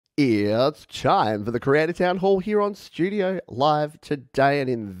It's time for the Creator Town Hall here on Studio Live today. And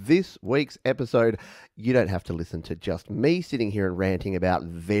in this week's episode, you don't have to listen to just me sitting here and ranting about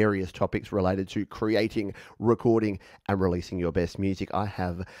various topics related to creating, recording, and releasing your best music. I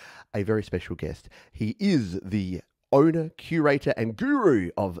have a very special guest. He is the owner, curator, and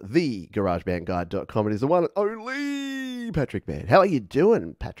guru of the GarageBandGuide.com. It is the one and only Patrick Baird. How are you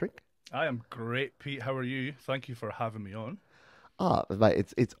doing, Patrick? I am great, Pete. How are you? Thank you for having me on. Oh,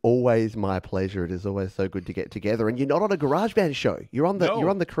 mate, it's always my pleasure. It is always so good to get together. And you're not on a GarageBand show. You're on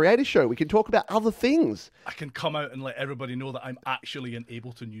the Creator Show. We can talk about other things. I can come out and let everybody know that I'm actually an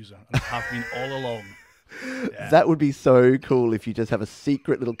Ableton user and have been all along. Yeah. That would be so cool if you just have a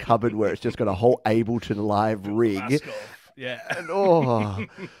secret little cupboard where it's just got a whole Ableton live rig. Mask off. Yeah. And,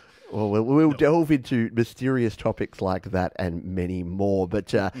 we'll delve into mysterious topics like that and many more.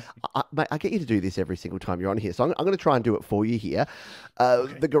 But I get you to do this every single time you're on here. So I'm going to try and do it for you here.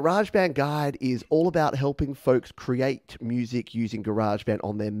 Okay. The GarageBand Guide is all about helping folks create music using GarageBand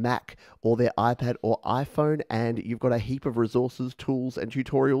on their Mac or their iPad or iPhone. And you've got a heap of resources, tools, and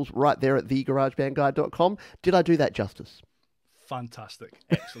tutorials right there at thegaragebandguide.com. Did I do that justice? Fantastic.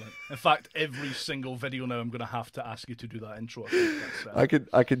 Excellent. In fact, every single video now I'm going to have to ask you to do that intro. I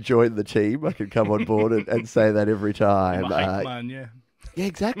could join the team. I could come on board and say that every time. I'm a hype man, yeah. Yeah,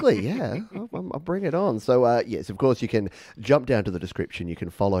 exactly. Yeah, I'll bring it on. So, yes, of course, you can jump down to the description. You can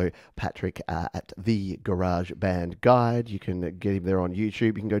follow Patrick at The GarageBand Guide. You can get him there on YouTube.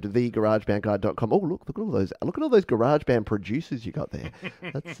 You can go to thegaragebandguide.com. Oh, look at all those GarageBand producers you got there.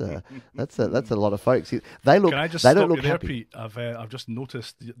 That's a lot of folks. They look. Can I just they stop don't look you there, happy. Pete? I've just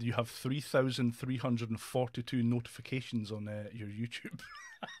noticed you have 3,342 notifications on your YouTube.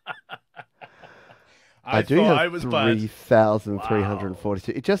 I do have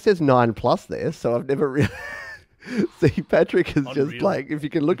 3,342. It just says 9+ there, so I've never really... See, Patrick is Unreal. just like, if you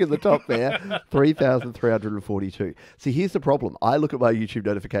can look in the top there, 3,342. See, here's the problem. I look at my YouTube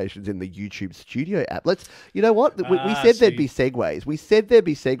notifications in the YouTube Studio app. You know what? We said there'd be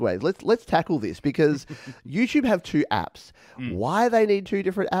segues. Let's tackle this because YouTube have two apps. Why they need two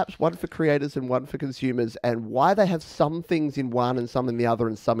different apps, one for creators and one for consumers, and why they have some things in one and some in the other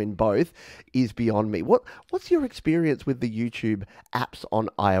and some in both is beyond me. What's your experience with the YouTube apps on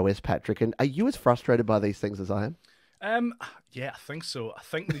iOS, Patrick? And are you as frustrated by these things as I am? Yeah, I think so. I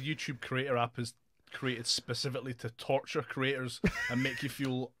think the YouTube Creator app is created specifically to torture creators and make you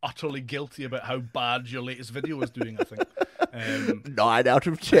feel utterly guilty about how bad your latest video is doing, I think. 9 out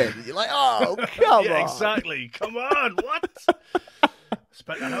of 10. You're like, oh, come yeah, on. exactly. Come on, what?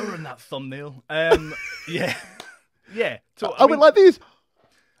 Spent an hour on that thumbnail. Yeah. Yeah. So, I went like this.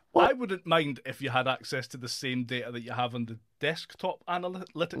 I wouldn't mind if you had access to the same data that you have on the desktop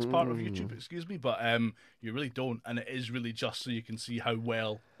analytics part of YouTube, but you really don't, and it is really just so you can see how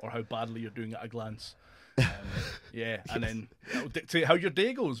well or how badly you're doing at a glance. Yeah, and then it'll dictate how your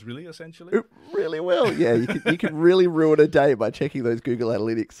day goes, really, essentially. It really will, yeah. You can really ruin a day by checking those Google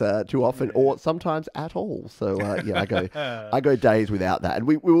Analytics too often, or sometimes at all. So yeah, I go days without that, and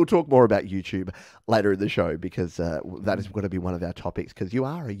we will talk more about YouTube later in the show because that is going to be one of our topics. Because you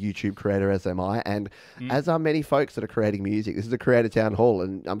are a YouTube creator, as am I, and as are many folks that are creating music. This is a Creator Town Hall,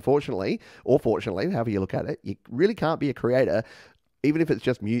 and unfortunately, or fortunately, however you look at it, you really can't be a creator, even if it's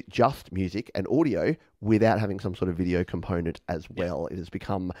just music and audio, without having some sort of video component as well. It has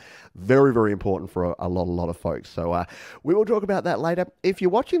become very, very important for a lot of folks. So we will talk about that later. If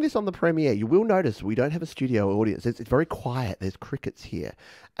you're watching this on the premiere, you will notice we don't have a studio audience. It's very quiet. There's crickets here.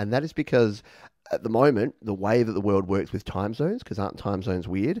 And that is because at the moment, the way that the world works with time zones, because aren't time zones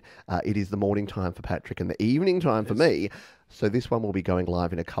weird, it is the morning time for Patrick and the evening time for me. So this one will be going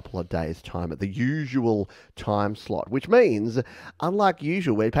live in a couple of days' time at the usual time slot, which means, unlike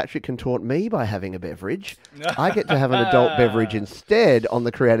usual, where Patrick can taunt me by having a beverage, I get to have an adult beverage instead on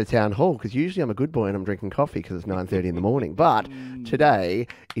the Creator Town Hall, because usually I'm a good boy and I'm drinking coffee because it's 9:30 in the morning. But today,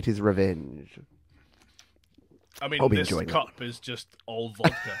 it is revenge. I mean, this cup is just all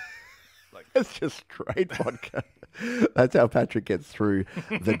vodka. It's just straight vodka. That's how Patrick gets through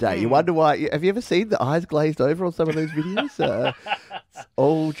the day. You wonder why. Have you ever seen the eyes glazed over on some of those videos? It's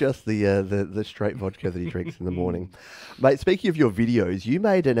all just the straight vodka that he drinks in the morning. Mate, speaking of your videos, you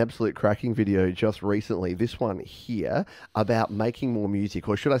made an absolute cracking video just recently, this one here, about making more music,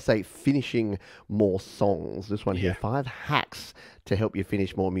 or should I say finishing more songs. This one here, 5 hacks to help you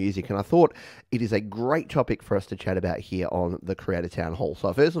finish more music. And I thought it is a great topic for us to chat about here on the Creator Town Hall.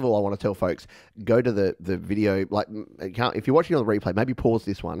 So first of all, I want to tell folks, go to the video, like if you're watching on the replay, maybe pause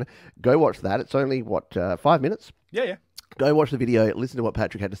this one, go watch that. It's only, 5 minutes? Yeah. Go watch the video, listen to what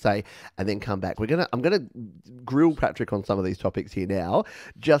Patrick had to say, and then come back. I'm gonna grill Patrick on some of these topics here now,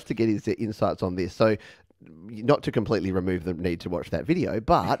 just to get his insights on this. So, not to completely remove the need to watch that video,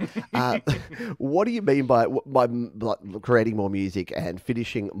 but what do you mean by like, creating more music and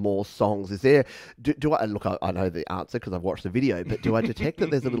finishing more songs? Is there, do I, look, I know the answer because I've watched the video, but do I detect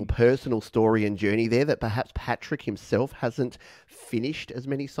that there's a little personal story and journey there that perhaps Patrick himself hasn't finished as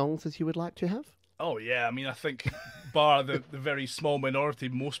many songs as you would like to have? Oh yeah, I mean, I think bar the very small minority,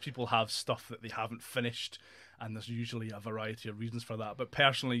 most people have stuff that they haven't finished, and there's usually a variety of reasons for that. But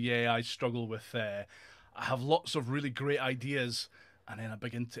personally, yeah, I struggle with. I have lots of really great ideas, and then I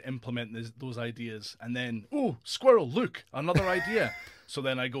begin to implement those ideas, and then, oh, squirrel, look, another idea. So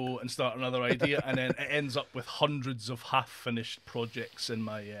then I go and start another idea, and then it ends up with hundreds of half-finished projects in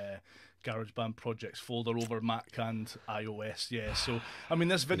my GarageBand projects folder over Mac and iOS. Yeah, so I mean,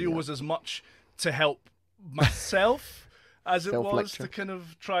 this video was as much to help myself as it was to kind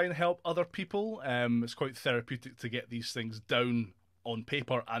of try and help other people. It's quite therapeutic to get these things down on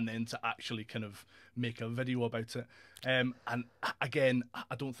paper and then to actually kind of make a video about it. And again,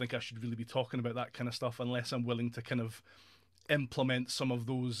 I don't think I should really be talking about that kind of stuff unless I'm willing to kind of implement some of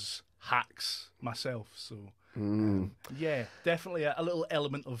those hacks myself. So yeah, definitely a little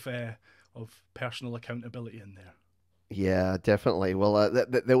element of personal accountability in there. Yeah, definitely. Well,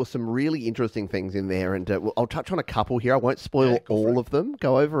 there were some really interesting things in there, and I'll touch on a couple here. I won't spoil all of them.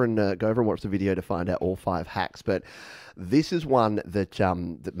 Go over and watch the video to find out all 5 hacks. But this is one that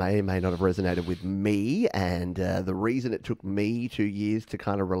that may or may not have resonated with me, and the reason it took me 2 years to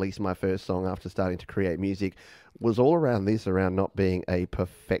kind of release my first song after starting to create music was all around not being a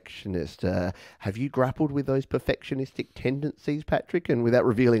perfectionist. Have you grappled with those perfectionistic tendencies, Patrick? And without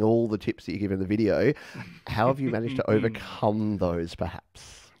revealing all the tips that you give in the video, how have you managed to overcome those,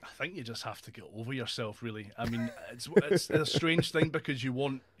 perhaps? I think you just have to get over yourself, really. I mean, it's a strange thing because you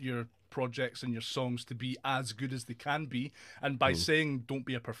want your projects and your songs to be as good as they can be. And by saying don't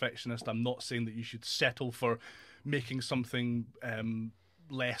be a perfectionist, I'm not saying that you should settle for making something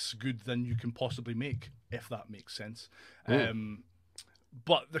less good than you can possibly make, if that makes sense.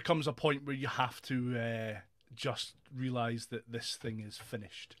 But there comes a point where you have to just realize that this thing is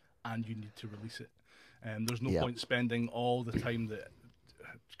finished and you need to release it. There's no point spending all the time that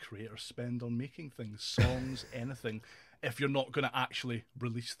creators spend on making things, songs, anything, if you're not going to actually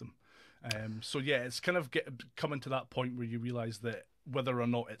release them. So yeah, it's kind of coming to that point where you realize that whether or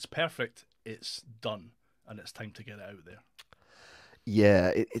not it's perfect, it's done and it's time to get it out there.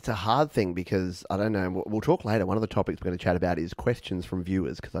 Yeah, it's a hard thing because, I don't know, we'll talk later. One of the topics we're going to chat about is questions from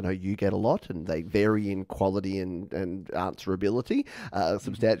viewers, because I know you get a lot and they vary in quality and answerability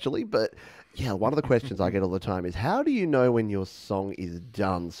substantially. But yeah, one of the questions I get all the time is, how do you know when your song is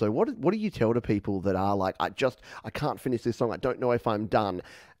done? So what do you tell to people that are like, I can't finish this song, I don't know if I'm done?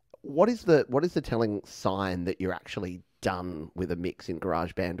 What is the telling sign that you're actually done with a mix in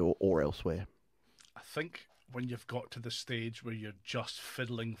GarageBand or elsewhere? I think when you've got to the stage where you're just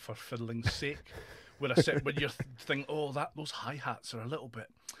fiddling for fiddling's sake, when you think, oh, those hi-hats are a little bit,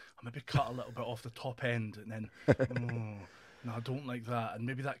 I maybe cut a little bit off the top end, and then, no, I don't like that, and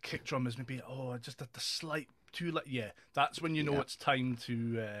maybe that kick drum is maybe, just at the slight too late. Yeah, that's when you know it's time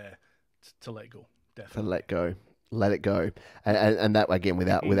to let go. Definitely. To let it go, and that again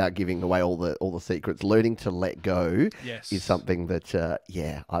without giving away all the secrets. Learning to let go is something that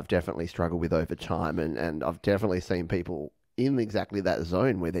I've definitely struggled with over time, and I've definitely seen people in exactly that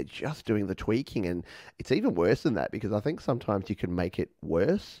zone where they're just doing the tweaking, and it's even worse than that because I think sometimes you can make it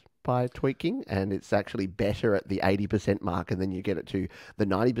worse by tweaking, and it's actually better at the 80% mark, and then you get it to the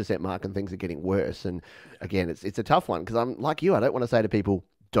 90% mark, and things are getting worse. And again, it's a tough one because I'm like you. I don't want to say to people,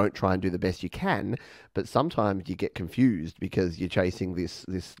 don't try and do the best you can, but sometimes you get confused because you're chasing this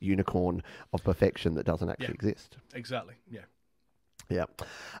unicorn of perfection that doesn't actually exist. Exactly. Yeah. Yeah.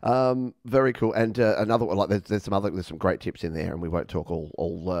 Very cool. And another one, like there's some great tips in there, and we won't talk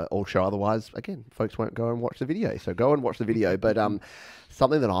all show. Otherwise, again, folks won't go and watch the video. So go and watch the video. But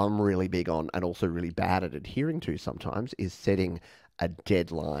something that I'm really big on and also really bad at adhering to sometimes is setting a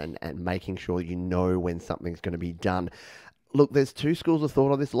deadline and making sure you know when something's going to be done. Look, there's 2 schools of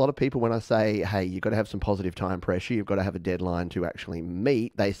thought on this. A lot of people, when I say, hey, you've got to have some positive time pressure, you've got to have a deadline to actually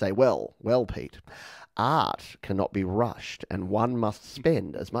meet, they say, well, Pete, art cannot be rushed, and one must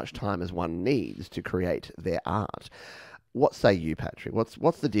spend as much time as one needs to create their art. What say you, Patrick?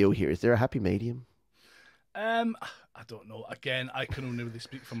 What's the deal here? Is there a happy medium? I don't know. Again, I can only really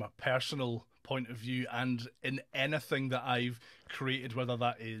speak from a personal point of view, and in anything that I've created, whether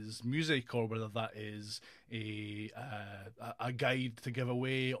that is music or whether that is a guide to give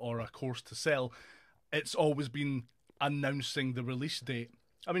away or a course to sell, it's always been announcing the release date.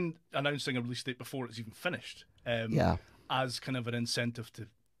 I mean, announcing a release date before it's even finished. Yeah. As kind of an incentive to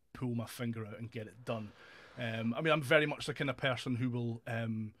pull my finger out and get it done. I mean, I'm very much the kind of person who will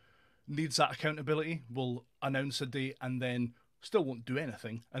needs that accountability, will announce a date and then still won't do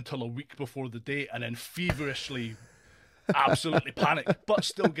anything until a week before the date, and then feverishly absolutely panic, but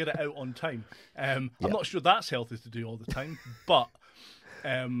still get it out on time. I'm not sure that's healthy to do all the time, but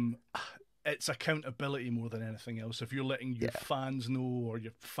it's accountability more than anything else. If you're letting your fans know, or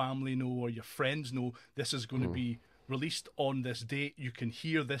your family know, or your friends know this is going to be released on this date, you can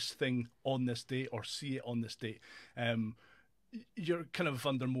hear this thing on this date or see it on this date, you're kind of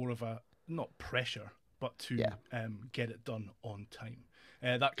under more of a, not pressure, but to get it done on time.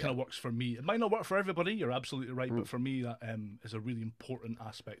 That kind of works for me. It might not work for everybody, you're absolutely right, but for me that is a really important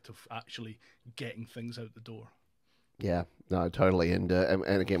aspect of actually getting things out the door. Yeah, no, totally, and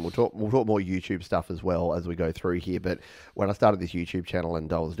again, we'll talk more YouTube stuff as well as we go through here. But when I started this YouTube channel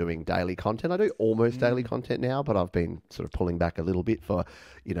and I was doing daily content, I do almost daily content now, but I've been sort of pulling back a little bit for,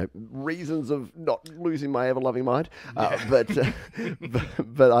 you know, reasons of not losing my ever-loving mind. But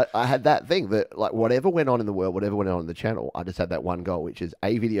I had that thing that, like, whatever went on in the world, whatever went on in the channel, I just had that one goal, which is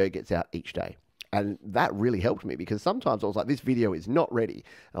a video gets out each day. And that really helped me, because sometimes I was like, this video is not ready.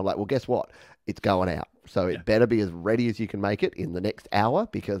 And I'm like, well, guess what? It's going out. So it better be as ready as you can make it in the next hour,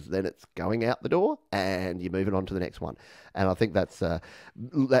 because then it's going out the door and you're moving on to the next one. And I think that's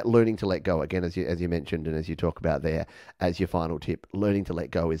that learning to let go, again, as you mentioned and as you talk about there as your final tip, learning to let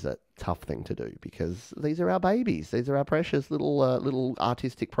go is a tough thing to do, because these are our babies. These are our precious little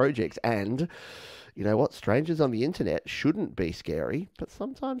artistic projects. And you know what? Strangers on the internet shouldn't be scary, but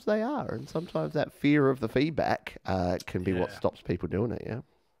sometimes they are. And sometimes that fear of the feedback can be what stops people doing it, yeah?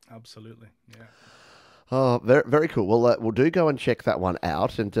 Absolutely, yeah. Oh, very, very cool. Well, we'll do go and check that one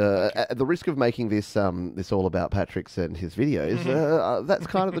out. And at the risk of making this this all about Patrick's and his videos, that's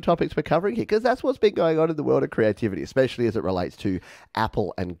kind of the topics we're covering here, because that's what's been going on in the world of creativity, especially as it relates to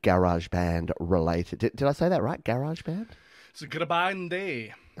Apple and GarageBand related. Did I say that right? GarageBand? It's a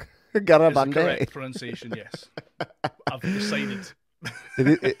GarageBand. GarageBand. Is the correct pronunciation, yes. I've decided.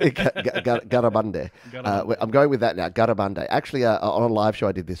 GarageBand. I'm going with that now. GarageBand. Actually, on a live show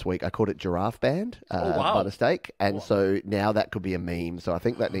I did this week, I called it Giraffe Band by mistake, and so now that could be a meme. So I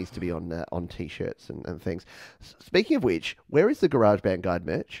think that needs to be on T-shirts and things. Speaking of which, where is the GarageBand Guide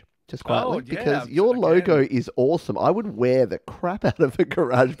merch? Just quietly, because your logo is awesome. I would wear the crap out of a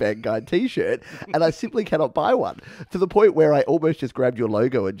GarageBand Guide T-shirt, and I simply cannot buy one, to the point where I almost just grabbed your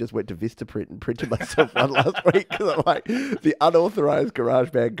logo and just went to Vistaprint and printed myself one last week, because I'm like, the unauthorized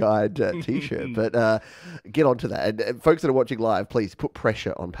GarageBand Guide T-shirt. But get onto that. And folks that are watching live, please put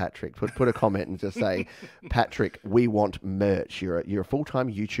pressure on Patrick. Put a comment and just say, Patrick, we want merch. You're a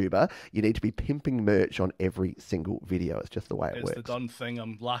full-time YouTuber. You need to be pimping merch on every single video. It's just the way it works. It's the done thing.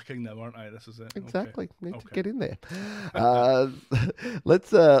 I'm lacking now, aren't I? This is it. Exactly. Need to get in there.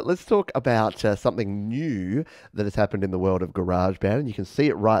 Let's talk about something new that has happened in the world of GarageBand, and you can see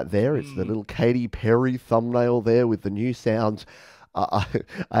it right there. It's the little Katy Perry thumbnail there with the new sounds. I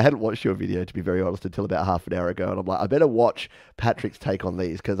hadn't watched your video, to be very honest, until about half an hour ago, and I'm like, I better watch Patrick's take on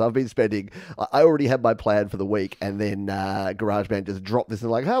these, because I've been I already had my plan for the week, and then GarageBand just dropped this and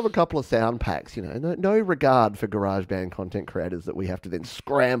like, have a couple of sound packs, you know, no regard for GarageBand content creators that we have to then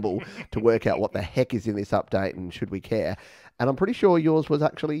scramble to work out what the heck is in this update and should we care. And I'm pretty sure yours was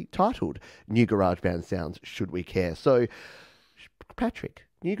actually titled New GarageBand Sounds, Should We Care? So, Patrick,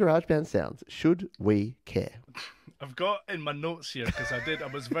 new GarageBand sounds, should we care? I've got in my notes here, because I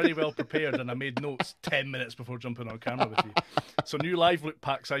was very well prepared, and I made notes 10 minutes before jumping on camera with you. So new live loop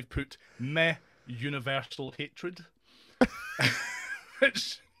packs, I've put meh universal hatred,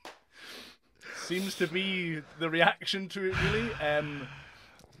 which seems to be the reaction to it, really.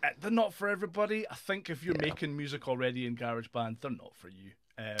 They're not for everybody. I think if you're making music already in GarageBand, they're not for you.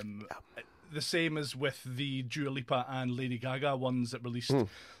 The same as with the Dua Lipa and Lady Gaga ones that released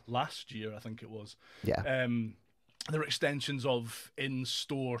last year, I think it was. Yeah. They're extensions of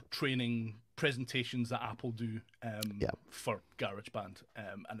in-store training presentations that Apple do for GarageBand,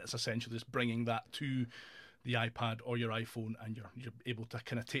 and it's essentially just bringing that to the iPad or your iPhone, and you're able to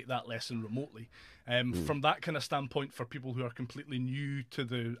kind of take that lesson remotely. From that kind of standpoint, for people who are completely new to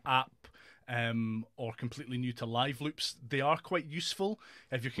the app, or completely new to live loops, they are quite useful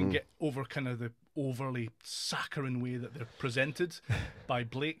if you can get over kind of the overly saccharine way that they're presented by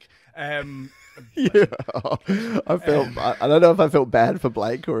Blake. Yeah, I felt. I don't know if I felt bad for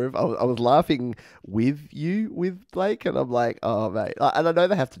Blake or if I was laughing with Blake, and I'm like, oh mate, and I know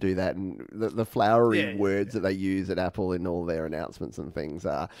they have to do that, and the flowery words that they use at Apple in all their announcements and things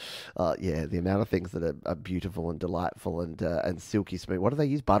are, the amount of things that are beautiful and delightful and silky smooth. What do they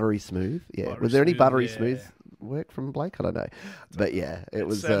use? Buttery smooth. Yeah, Buttery was there any smooth, buttery smooth work from Blake? I don't know, but yeah, it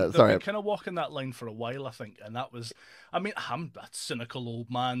was. They've Sorry, been kind of walking that line for a while, I think, and that was. I mean, I'm a cynical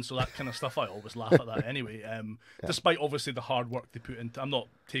old man, so that kind of stuff I always laugh at that anyway. Despite obviously the hard work they put into, I'm not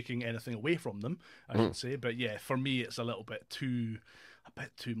taking anything away from them, I should say, but yeah, for me it's a bit too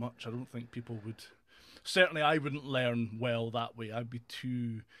much. I don't think people would. Certainly, I wouldn't learn well that way. I'd be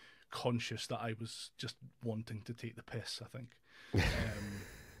too conscious that I was just wanting to take the piss, I think.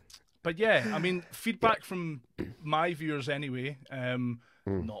 But yeah, I mean, feedback from my viewers anyway.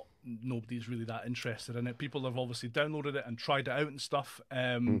 Nobody's really that interested in it. People have obviously downloaded it and tried it out and stuff.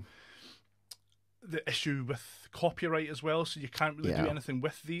 The issue with copyright as well, so you can't really do anything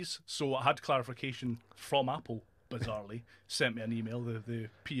with these. So I had clarification from Apple, bizarrely, sent me an email, the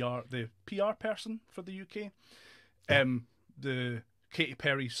PR person for the UK. The Katy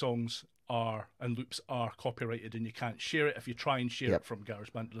Perry songs and loops are copyrighted and you can't share it. If you try and share it from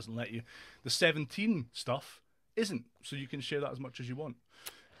GarageBand, it doesn't let you. The 17 stuff isn't, so you can share that as much as you want.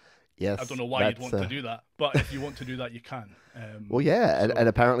 Yes, I don't know why you'd want to do that, but if you want to do that, you can. Well, yeah, and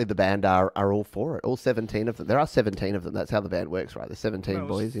apparently the band are all for it. All 17 of them. There are 17 of them. That's how the band works, right? There's 17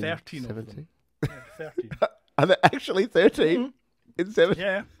 boys in 13 17. of them. Yeah, 13. Are there actually 13 in 17?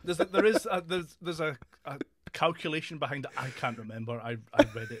 Yeah, there's a calculation behind it. I can't remember. I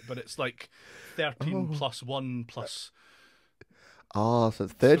read it, but it's like 13 plus 1 plus. Oh, so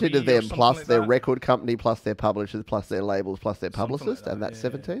it's 13 of them plus like their that. record company, plus their publishers, plus their labels, plus their publicist, and that's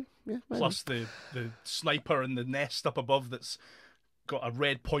 17? Yeah, maybe. Plus the sniper in the nest up above that's got a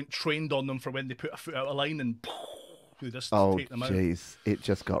red point trained on them for when they put a foot out of line and they just take them out. Oh, jeez. It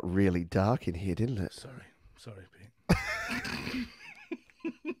just got really dark in here, didn't it? Sorry, Pete.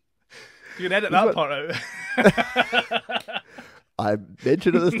 You can edit that part out. I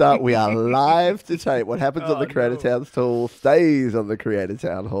mentioned at the start, we are live to tape. What happens on the Creator Town Hall stays on the Creator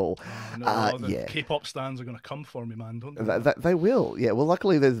Town Hall. The K-pop stands are going to come for me, man, don't they? They will, yeah. Well,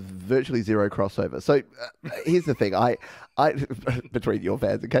 luckily, there's virtually zero crossover. So here's the thing. I between your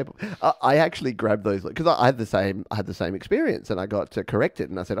fans and K-pop, I actually grabbed those because I had the same experience, and I got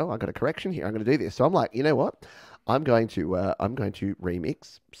corrected, and I said, "Oh, I got a correction here. I'm going to do this." So I'm like, you know what? I'm going to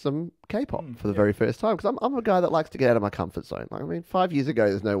remix some K-pop for the very first time because I'm a guy that likes to get out of my comfort zone. Like, I mean, 5 years ago,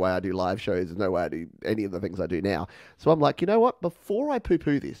 there's no way I do live shows. There's no way I do any of the things I do now. So I'm like, you know what? Before I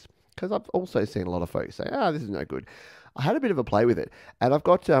poo-poo this, because I've also seen a lot of folks say, this is no good. I had a bit of a play with it, and I've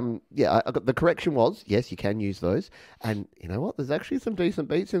got I got the correction was yes, you can use those, and you know what? There's actually some decent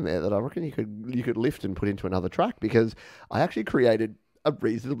beats in there that I reckon you could lift and put into another track because I actually created a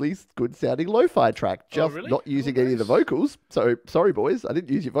reasonably good sounding lo-fi track, just not using any of the vocals. So sorry boys, I didn't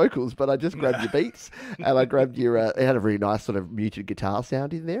use your vocals, but I just grabbed your beats and I grabbed your it had a really nice sort of muted guitar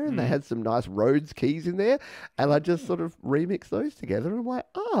sound in there, and they had some nice Rhodes keys in there, and I just sort of remixed those together, and I'm like,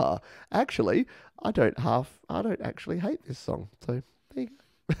 actually I don't actually hate this song. So there you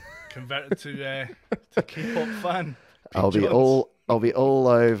go. Converted to K-pop fan. I'll be all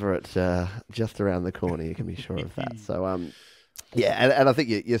over it just around the corner, you can be sure of that. So yeah, and I think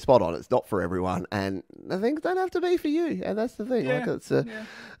you're spot on. It's not for everyone, and the things don't have to be for you, and that's the thing. Yeah,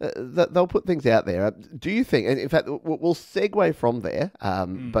 like they'll put things out there. Do you think? And in fact, we'll segue from there.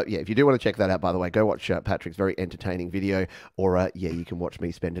 But yeah, if you do want to check that out, by the way, go watch Patrick's very entertaining video, or you can watch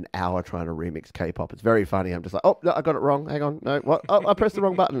me spend an hour trying to remix K-pop. It's very funny. I'm just like, oh no, I got it wrong. Hang on, no, what? Oh, I pressed the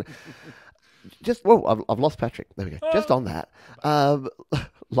wrong button. I've lost Patrick. There we go. Just on that,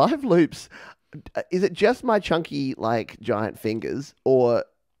 live loops. Is it just my chunky, like, giant fingers, or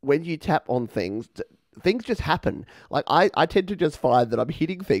when you tap on things, things just happen? Like, I tend to just find that I'm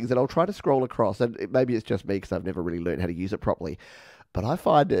hitting things, and I'll try to scroll across, and maybe it's just me because I've never really learned how to use it properly, but I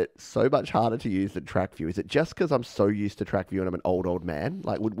find it so much harder to use than TrackView. Is it just because I'm so used to TrackView and I'm an old man?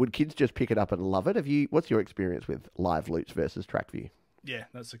 Like, would kids just pick it up and love it? What's your experience with live loops versus TrackView? Yeah,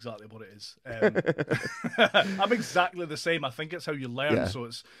 that's exactly what it is. I'm exactly the same. I think it's how you learn. Yeah. So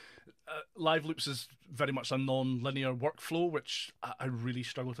it's live loops is very much a non-linear workflow, which I really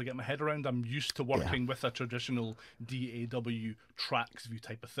struggle to get my head around. I'm used to working with a traditional DAW tracks view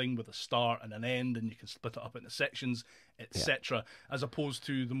type of thing with a start and an end, and you can split it up into sections, etc. As opposed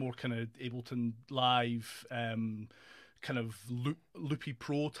to the more kind of Ableton Live kind of loopy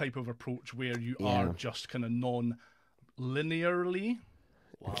pro type of approach where you are just kind of non-linearly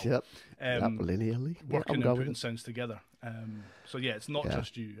wow. Yep. Linearly. Working and putting sounds together. So yeah, it's not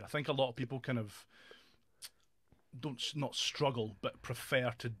just you. I think a lot of people kind of not struggle, but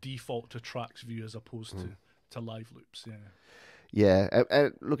prefer to default to tracks view as opposed to live loops. Yeah. Yeah,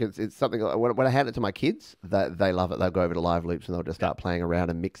 and look, it's something when I hand it to my kids, they love it. They'll go over to live loops and they'll just start playing around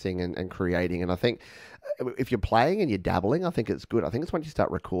and mixing and creating. And I think if you're playing and you're dabbling, I think it's good. I think it's once you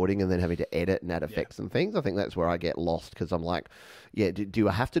start recording and then having to edit and add effects and things, I think that's where I get lost because I'm like, do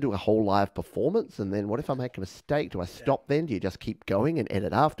I have to do a whole live performance? And then what if I make a mistake? Do I stop then? Do you just keep going and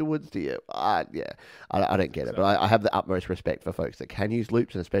edit afterwards? Do you? I don't get it. But I have the utmost respect for folks that can use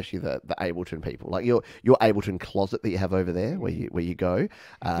loops, and especially the Ableton people. Like your Ableton closet that you have over there where you go.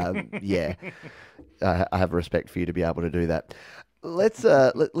 I have respect for you to be able to do that. Let's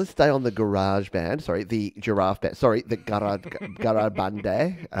stay on the GarageBand. Sorry, the Giraffe Band. Sorry, the GarageBand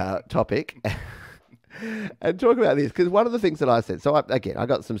topic. And talk about this, because one of the things that I said, so I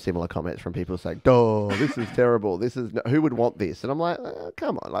got some similar comments from people saying, "Oh, this is terrible. Who would want this?" And I'm like,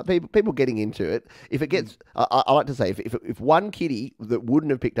 come on, like people getting into it. If it gets, I like to say, if one kiddie that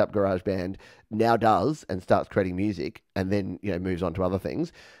wouldn't have picked up GarageBand now does and starts creating music, and then moves on to other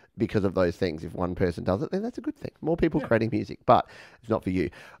things because of those things, if one person does it, then that's a good thing. More people creating music, but it's not for you.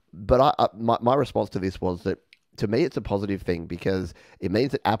 But my response to this was that, to me, it's a positive thing because it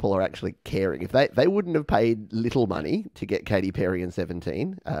means that Apple are actually caring. If they wouldn't have paid little money to get Katy Perry and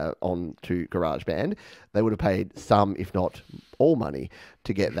 17 onto GarageBand, they would have paid some, if not all, money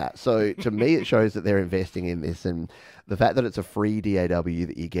to get that. So to me, it shows that they're investing in this, and the fact that it's a free DAW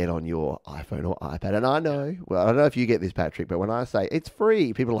that you get on your iPhone or iPad. And I don't know if you get this, Patrick, but when I say it's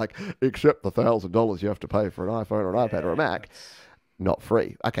free, people are like, except the $1,000 you have to pay for an iPhone or an iPad or a Mac. Not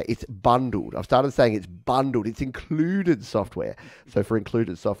free. Okay, it's bundled. I've started saying it's bundled. It's included software. So for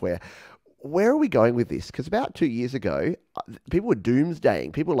included software, where are we going with this? Because about 2 years ago, people were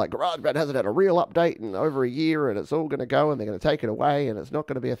doomsdaying. People were like, GarageBand hasn't had a real update in over a year, and it's all going to go, and they're going to take it away, and it's not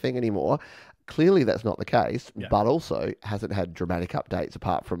going to be a thing anymore. Clearly, that's not the case, but also hasn't had dramatic updates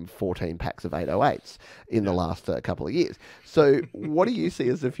apart from 14 packs of 808s in the last couple of years. So what do you see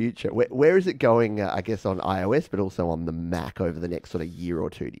as the future? Where is it going, I guess, on iOS, but also on the Mac over the next sort of year or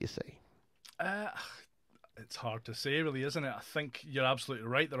two, do you see? It's hard to say, really, isn't it? I think you're absolutely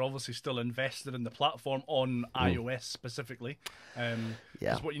right. They're obviously still invested in the platform on iOS specifically.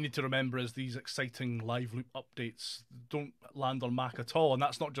 Because what you need to remember is these exciting live loop updates don't land on Mac at all, and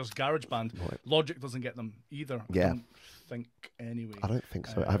that's not just GarageBand. Right. Logic doesn't get them either. I don't think, anyway. I don't think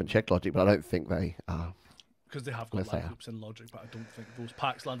so. I haven't checked Logic, but I don't think they are. Because they have got live loops in Logic, but I don't think those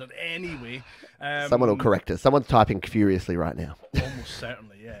packs landed anyway. Someone will correct us. Someone's typing furiously right now. Almost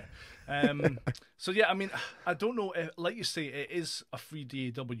certainly, yeah. So yeah, I mean, I don't know. Like you say, it is a free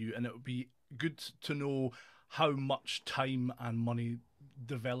DAW, and it would be good to know how much time and money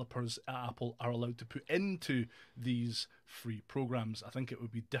developers at Apple are allowed to put into these free programs. I think it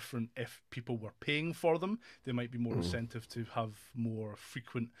would be different if people were paying for them. There might be more incentive to have more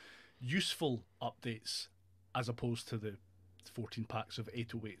frequent, useful updates as opposed to the 14 packs of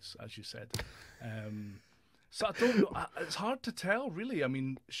 808s, as you said. So I don't know. It's hard to tell, really. I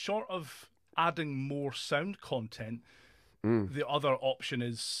mean, short of adding more sound content, the other option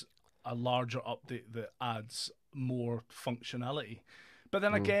is a larger update that adds more functionality. But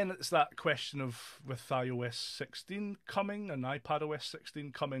then again, it's that question of, with iOS 16 coming and iPadOS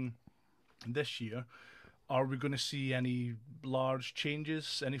 16 coming this year, are we going to see any large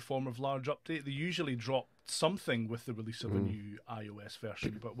changes, any form of large update? They usually drop something with the release of a new iOS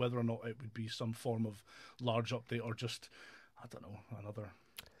version, but whether or not it would be some form of large update or just, I don't know, another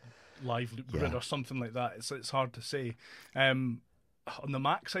live loop grid or something like that, it's hard to say. On the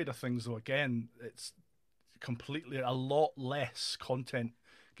Mac side of things, though, again, it's completely a lot less content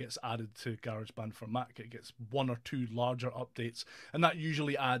gets added to GarageBand for Mac. It gets one or two larger updates, and that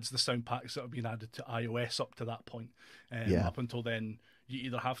usually adds the sound packs that have been added to iOS up to that point. Up until then, you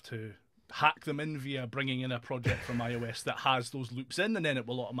either have to hack them in via bringing in a project from iOS that has those loops in, and then it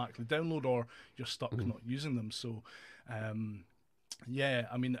will automatically download, or you're stuck not using them. So I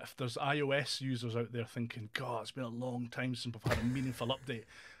mean, if there's iOS users out there thinking, God, it's been a long time since we've had a meaningful update,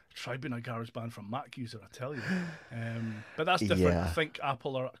 try being a GarageBand for Mac user, I tell you. But that's different. I think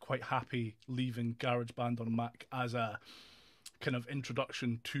Apple are quite happy leaving GarageBand on Mac as a kind of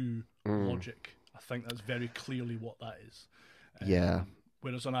introduction to Logic. I think that's very clearly what that is.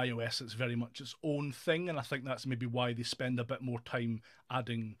 Whereas on iOS, it's very much its own thing, and I think that's maybe why they spend a bit more time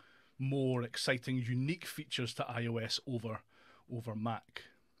adding more exciting, unique features to iOS over Mac.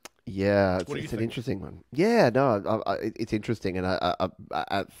 Yeah, What do you it's an think? interesting one. Yeah, no, it's interesting, and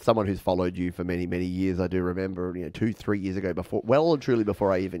someone who's followed you for many, many years, I do remember, 2, 3 years ago, before, well and truly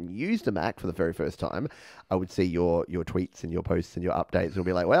before I even used a Mac for the very first time, I would see your tweets and your posts and your updates. It'll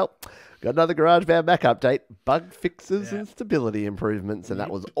be like, well, got another GarageBand Mac update, bug fixes Yeah. and stability improvements, and that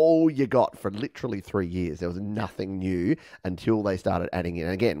Yep. was all you got for literally 3 years. There was Yeah. nothing new until they started adding in.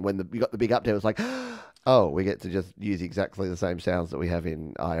 And again, when you got the big update, it was like. Oh, we get to just use exactly the same sounds that we have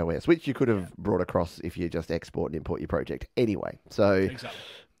in iOS, which you could Yeah. have brought across if you just export and import your project anyway. So, Exactly.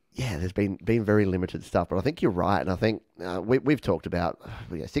 yeah, there's been very limited stuff, but I think you're right, and I think we've talked about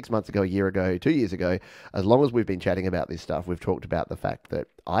 6 months ago, a year ago, 2 years ago. As long as we've been chatting about this stuff, we've talked about the fact that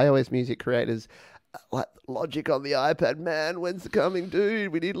iOS music creators. Like Logic on the iPad, man. When's it coming,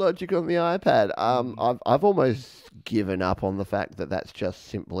 dude? We need Logic on the iPad. Mm. I've almost given up on the fact that that's just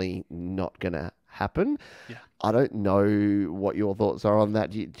simply not gonna happen. Yeah. I don't know what your thoughts are on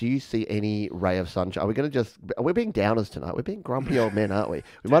that. Do you see any ray of sunshine? Are we going to just? We're being downers tonight. We're being grumpy old men, aren't we?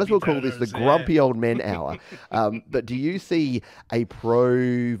 We might as Debbie well call this the Downers, yeah. grumpy old men hour. But do you see a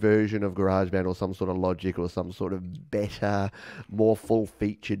pro version of GarageBand or some sort of Logic or some sort of better, more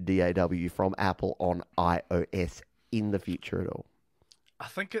full-featured DAW from Apple on iOS in the future at all? I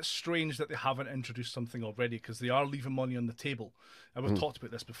think it's strange that they haven't introduced something already because they are leaving money on the table. And we've talked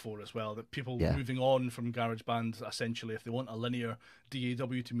about this before as well, that people Yeah. moving on from GarageBand, essentially, if they want a linear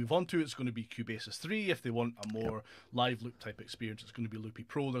DAW to move on to, it's going to be Cubasis 3. If they want a more live loop type experience, it's going to be Loopy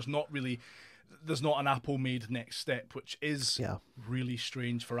Pro. There's not an Apple-made next step, which is Yeah. really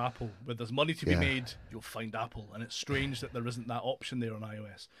strange for Apple. Where there's money to be Yeah. made, you'll find Apple. And it's strange that there isn't that option there on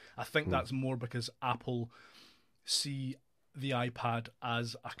iOS. I think that's more because Apple see the iPad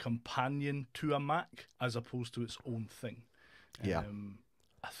as a companion to a Mac as opposed to its own thing. Yeah.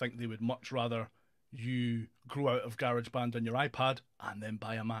 I think they would much rather you grow out of GarageBand on your iPad and then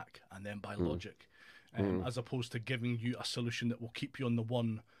buy a Mac and then buy Logic, as opposed to giving you a solution that will keep you on the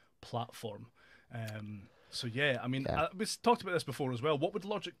one platform. So yeah, I mean, Yeah. we talked about this before as well. What would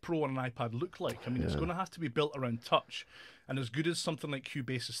Logic Pro on an iPad look like? I mean, it's going to have to be built around touch, and as good as something like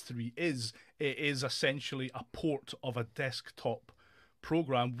Cubasis 3 is, it is essentially a port of a desktop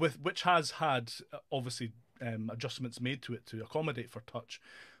program which has had obviously adjustments made to it to accommodate for touch,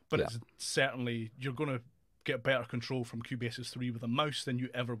 but Yeah. it's certainly you're going to get better control from Cubasis 3 with a mouse than you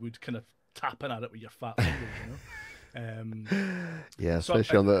ever would kind of tapping at it with your fat fingers, you know. Yeah, So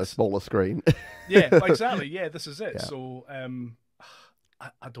especially on the smaller screen. Yeah, exactly. Yeah, this is it. Yeah. So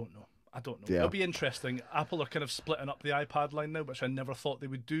I don't know. I don't know. Yeah. It'll be interesting. Apple are kind of splitting up the iPad line now, which I never thought they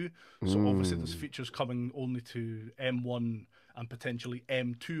would do. So obviously there's features coming only to M1 and potentially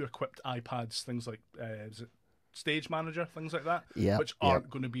M2 equipped iPads, things like is it Stage Manager, things like that, Yeah, which yeah. aren't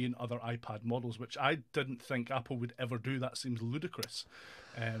going to be in other iPad models, which I didn't think Apple would ever do. That seems ludicrous.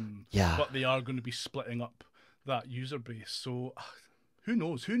 Yeah. But they are going to be splitting up that user base. So who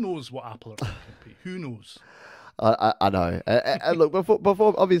knows? Who knows what Apple are thinking, Pete? Who knows? I know. And look,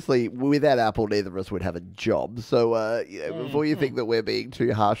 before obviously, without Apple, neither of us would have a job. So, before you think that we're being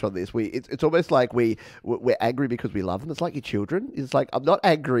too harsh on this, it's almost like we're angry because we love them. It's like your children. It's like, I'm not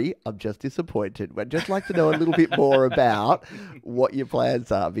angry. I'm just disappointed. We'd just like to know a little bit more about what your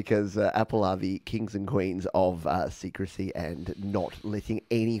plans are, because Apple are the kings and queens of secrecy and not letting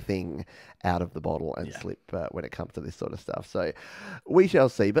anything out of the bottle and slip when it comes to this sort of stuff. So we shall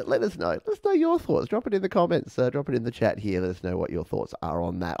see. But let us know. Let us know your thoughts. Drop it in the comments. Drop it in the chat here. Let us know what your thoughts are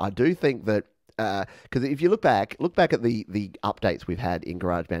on that. I do think that because if you look back at the updates we've had in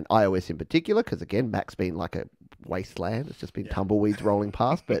GarageBand, iOS in particular, because again, Mac's been like a wasteland. It's just been tumbleweeds rolling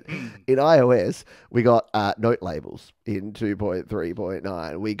past. But in iOS, we got note labels in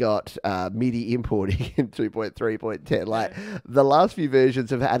 2.3.9. We got MIDI importing in 2.3.10. Like the last few versions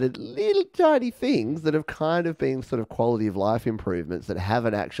have added little tiny things that have kind of been sort of quality of life improvements that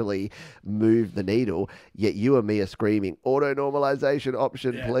haven't actually moved the needle. Yet you and me are screaming, auto normalization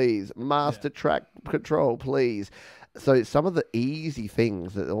option, please. Master track control, please. So some of the easy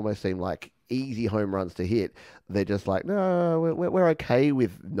things that almost seem like easy home runs to hit, they're just like, no, we're okay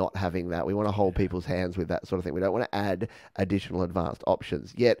with not having that. We want to hold people's hands with that sort of thing. We don't want to add additional advanced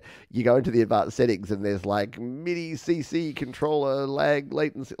options. Yet you go into the advanced settings and there's like MIDI, CC, controller, lag,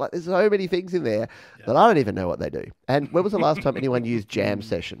 latency. Like there's so many things in there that I don't even know what they do. And when was the last time anyone used Jam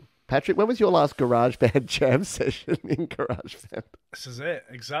Session? Patrick, when was your last GarageBand jam session in GarageBand? This is it,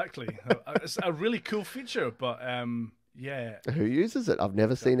 exactly. It's a really cool feature, but yeah. Who uses it? I've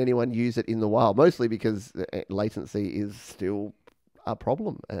never seen anyone use it in the wild, mostly because latency is still a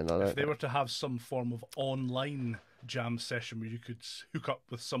problem. And If they were to have some form of online jam session where you could hook up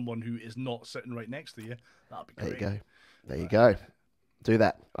with someone who is not sitting right next to you, that'd be great. There you go. Do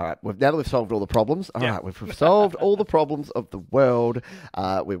that. All right. Now that we've solved all the problems, all Yeah. right, we've solved all the problems of the world.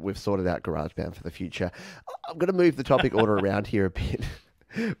 We've sorted out GarageBand for the future. I'm going to move the topic order around here a bit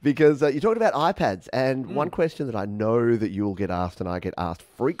because you talked about iPads, and one question that I know that you'll get asked and I get asked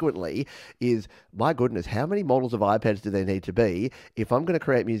frequently is, my goodness, how many models of iPads do there need to be if I'm going to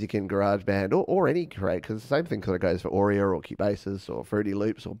create music in GarageBand or any create? Because the same thing sort of goes for Aurea or Cubasis or Fruity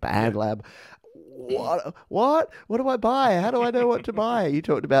Loops or BandLab. What do I buy? How do I know what to buy? You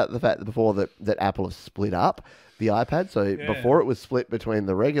talked about the fact that before that Apple has split up the iPad. So before it was split between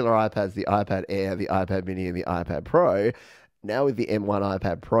the regular iPads, the iPad Air, the iPad Mini, and the iPad Pro. Now with the M1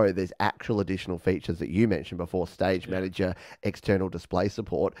 iPad Pro, there's actual additional features that you mentioned before, Stage Manager, external display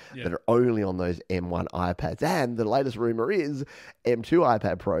support, that are only on those M1 iPads. And the latest rumor is M2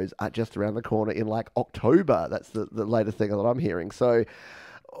 iPad Pros are just around the corner in like October. That's the latest thing that I'm hearing. So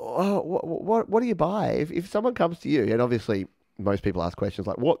what do you buy if someone comes to you? And obviously most people ask questions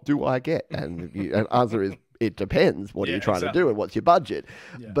like, what do I get? And the answer is, it depends. What are you trying to do and what's your budget?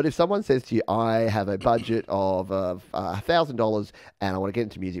 But if someone says to you, I have a budget of $1,000 and I want to get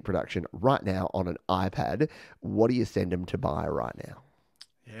into music production right now on an iPad, what do you send them to buy right now?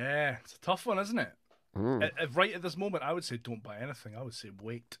 Yeah, it's a tough one, isn't it? Right at this moment, I would say don't buy anything. I would say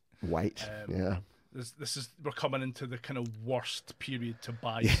wait. Yeah. We're coming into the kind of worst period to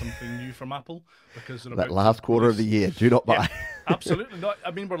buy something new from Apple, because they're that last quarter of the year, do not buy. Absolutely not.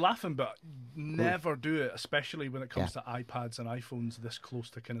 I mean, we're laughing, but never do it, especially when it comes to iPads and iPhones this close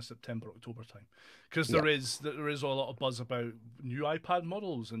to kind of September, October time, because there is a lot of buzz about new iPad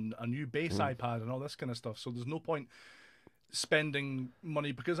models and a new base iPad and all this kind of stuff. So there's no point spending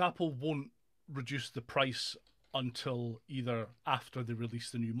money, because Apple won't reduce the price until either after they release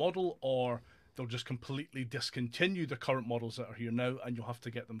the new model, or they'll just completely discontinue the current models that are here now, and you'll have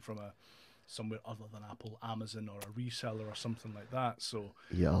to get them from somewhere other than Apple, Amazon, or a reseller or something like that. So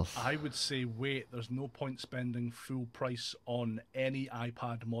I would say wait. There's no point spending full price on any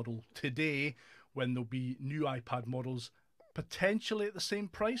iPad model today when there'll be new iPad models potentially at the same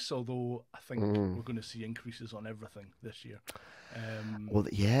price, although I think we're going to see increases on everything this year. Well,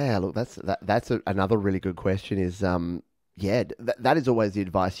 yeah, look, that's another really good question is, that is always the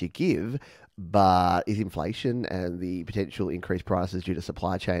advice you give, but is inflation and the potential increased prices due to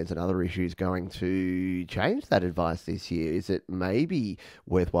supply chains and other issues going to change that advice this year? Is it maybe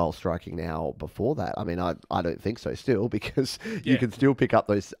worthwhile striking now before that? I mean, I don't think so still, because you can still pick up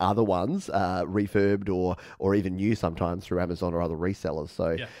those other ones, refurbed or even new sometimes through Amazon or other resellers.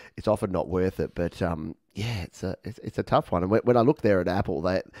 So it's often not worth it. But it's a tough one. And when I look there at Apple,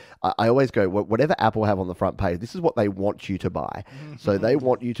 I always go, whatever Apple have on the front page, this is what they want you to buy. So they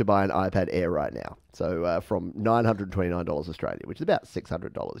want you to buy an iPad Air right now. So from $929 Australia, which is about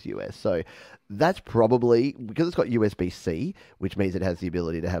 $600 US. So that's probably, because it's got USB-C, which means it has the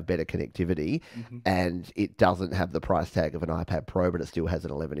ability to have better connectivity, and it doesn't have the price tag of an iPad Pro, but it still has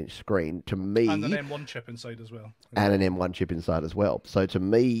an 11-inch screen. To me, and an M1 chip inside as well. And an M1 chip inside as well. So to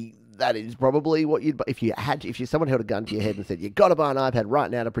me, that is probably what you'd, if someone held a gun to your head and said, you've got to buy an iPad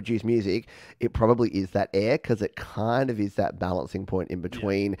right now to produce music, it probably is that Air, because it kind of is that balancing point in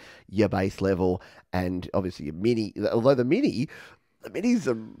between your base level and obviously your Mini. Although the Minis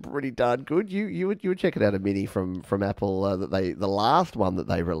are pretty darn good. You were checking out a Mini from Apple, the last one that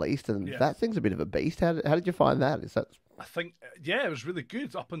they released, and that thing's a bit of a beast. How did you find that? I think it was really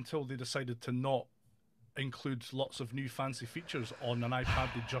good up until they decided to not include lots of new fancy features on an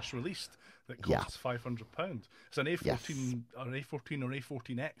iPad they just released that costs £500. It's an A14 or A14 or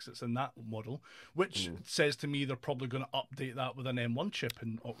A14X. It's in that model, which says to me they're probably going to update that with an M1 chip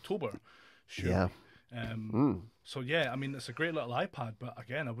in October. Sure. So I mean, it's a great little iPad, but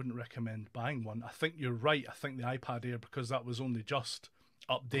again, I wouldn't recommend buying one. I think you're right. I think the iPad Air, because that was only just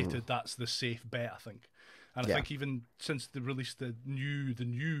updated, that's the safe bet, I think. And I think even since they released the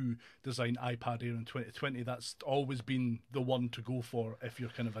new design iPad Air in 2020, that's always been the one to go for if you're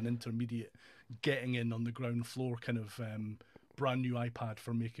kind of an intermediate, getting in on the ground floor kind of brand new iPad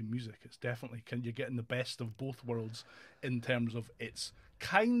for making music. It's definitely, you're getting the best of both worlds in terms of it's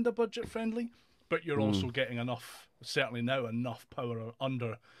kind of budget friendly, but you're also getting enough power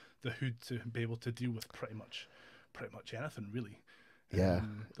under the hood to be able to deal with pretty much anything, really. Yeah.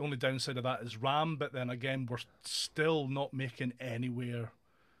 The only downside of that is RAM, but then again, we're still not making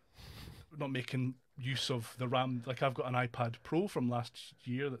use of the RAM. Like, I've got an iPad Pro from last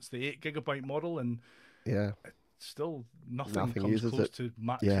year that's the 8GB model, and still nothing comes close to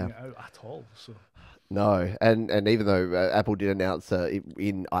maxing it out at all. So No, and even though Apple did announce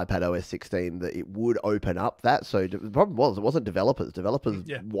in iPadOS 16 that it would open up that, so the problem was it wasn't developers. Developers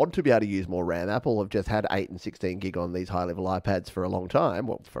Yeah. want to be able to use more RAM. Apple have just had 8 and 16 gig on these high-level iPads for a long time.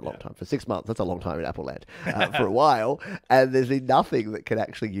 Well, for a long time, for 6 months. That's a long time in Apple land. For a while, and there's been nothing that can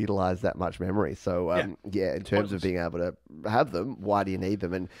actually utilize that much memory. So yeah, in terms of being able to have them, why do you need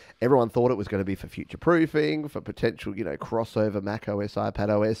them? And everyone thought it was going to be for future proofing, for potential, crossover Mac OS, iPad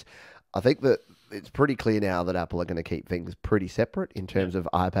OS. I think that it's pretty clear now that Apple are going to keep things pretty separate in terms of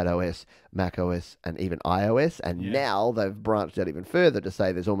iPad OS, Mac OS, and even iOS. And now they've branched out even further to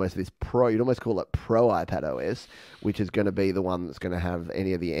say there's almost this you'd almost call it Pro iPad OS, which is going to be the one that's going to have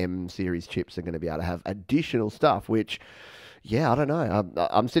any of the M series chips are going to be able to have additional stuff, which... Yeah, I don't know.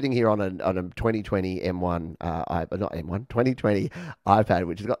 I'm sitting here on a 2020 M1, not M1, 2020 iPad,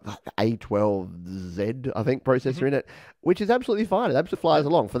 which has got the A12Z, I think, processor in it, which is absolutely fine. It absolutely flies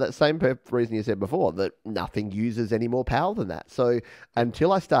along for that same reason you said before, that nothing uses any more power than that. So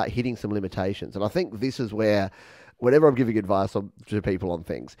until I start hitting some limitations, and I think this is where, whenever I'm giving advice to people on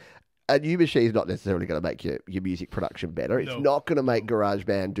things, a new machine is not necessarily going to make your music production better. It's not going to make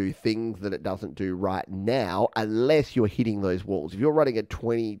GarageBand do things that it doesn't do right now unless you're hitting those walls. If you're running a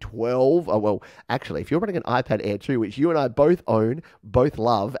 2012, actually, if you're running an iPad Air 2, which you and I both own, both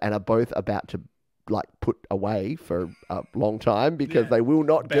love, and are both about to put away for a long time because they will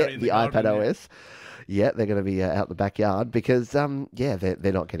not get the iPad OS. Yeah, they're going to be out the backyard because, they're not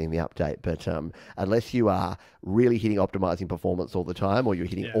getting the update. But unless you are really hitting optimizing performance all the time, or you're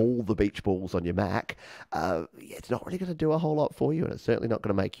hitting all the beach balls on your Mac, it's not really going to do a whole lot for you, and it's certainly not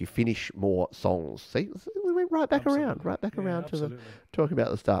going to make you finish more songs. See, we went right back around to talking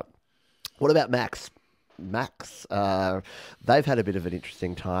about the start. What about Macs? Macs, they've had a bit of an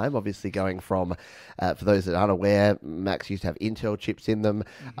interesting time, obviously going from, for those that aren't aware, Macs used to have Intel chips in them.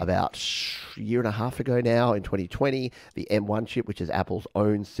 About a year and a half ago now, in 2020, the M1 chip, which is Apple's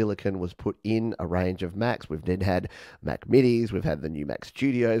own silicon, was put in a range of Macs. We've then had Mac Minis, we've had the new Mac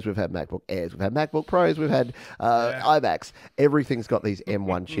Studios, we've had MacBook Airs, we've had MacBook Pros, we've had iMacs. Everything's got these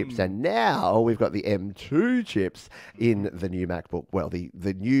M1 chips, and now we've got the M2 chips in the new MacBook. Well,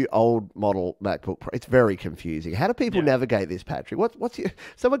 the new old model MacBook Pro. It's very confusing. How do people navigate this, Patrick? What's your...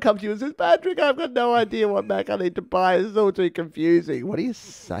 Someone comes to you and says, Patrick, I've got no idea what Mac I need to buy. This is all too confusing. What do you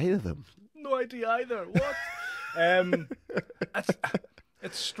say to them? No idea either. What?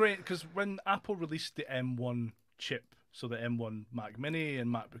 It's strange because when Apple released the M1 chip, so the M1 Mac Mini and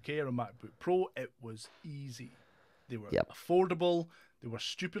MacBook Air and MacBook Pro, it was easy. They were affordable. They were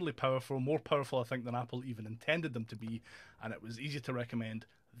stupidly powerful, more powerful, I think, than Apple even intended them to be, and it was easy to recommend.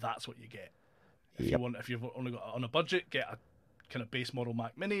 That's what you get. If you've only got on a budget, get a kind of base model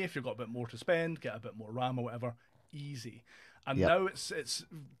Mac Mini. If you've got a bit more to spend, get a bit more RAM or whatever. Easy. And now it's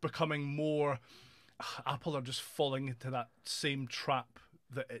becoming more. Apple are just falling into that same trap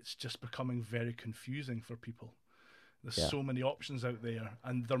that it's just becoming very confusing for people. There's so many options out there,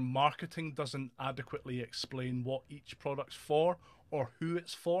 and their marketing doesn't adequately explain what each product's for or who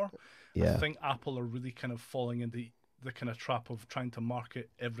it's for. I think Apple are really kind of falling into the kind of trap of trying to market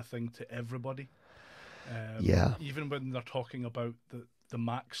everything to everybody. Even when they're talking about the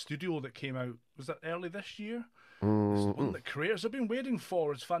Mac Studio that came out, was that early this year? It's the one that creators have been waiting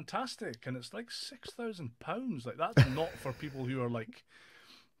for. It's fantastic, and it's like £6,000. Like, that's not for people who are like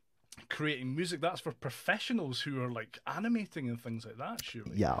creating music. That's for professionals who are like animating and things like that.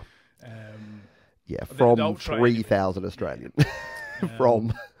 Surely, from 3,000 Australian.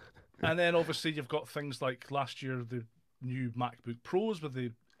 From. And then obviously you've got things like last year the new MacBook Pros with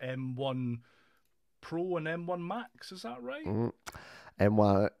the M1 Pro and M1 Max. Is that right?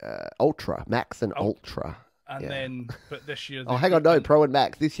 M1 Ultra, Max and Ultra. And then, but this year... hang on, no, Pro and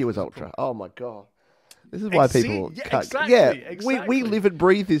Max. This year was Ultra. Oh, my God. This is why people... Exactly. We live and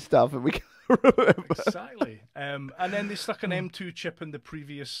breathe this stuff, and we can't remember. Exactly. And then they stuck an M2 chip in the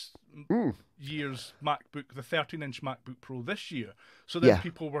previous year's MacBook, the 13-inch MacBook Pro this year. So then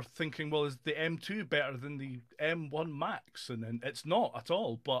people were thinking, well, is the M2 better than the M1 Max? And then it's not at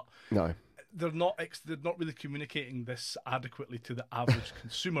all, but... No. They're not really communicating this adequately to the average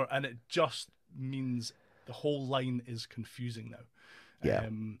consumer, and it just means the whole line is confusing now.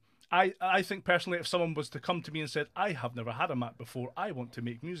 I think personally, if someone was to come to me and said, I have never had a Mac before, I want to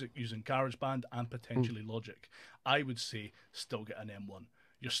make music using GarageBand and potentially Logic, I would say still get an M1.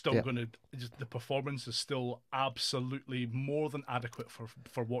 You're still going to, the performance is still absolutely more than adequate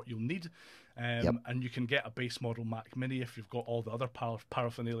for what you'll need. And you can get a base model Mac Mini if you've got all the other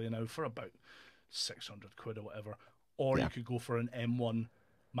paraphernalia now for about 600 quid or whatever. Or you could go for an M1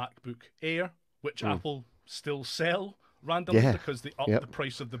 MacBook Air, which Apple still sell, randomly Yeah. because they upped Yep. the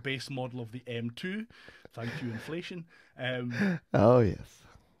price of the base model of the M2. Thank you, inflation. Oh, yes.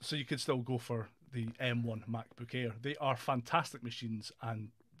 So you could still go for the M1 MacBook Air. They are fantastic machines and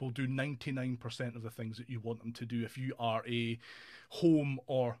will do 99% of the things that you want them to do if you are a home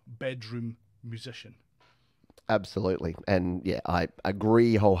or bedroom musician. Absolutely. And yeah, I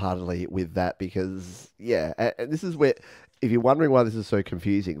agree wholeheartedly with that because, yeah, and this is where, if you're wondering why this is so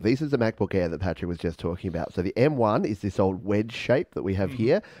confusing, this is the MacBook Air that Patrick was just talking about. So the M1 is this old wedge shape that we have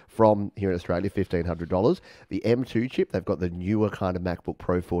here from here in Australia, $1,500. The M2 chip, they've got the newer kind of MacBook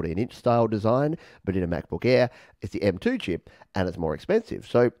Pro 14-inch style design, but in a MacBook Air, it's the M2 chip and it's more expensive.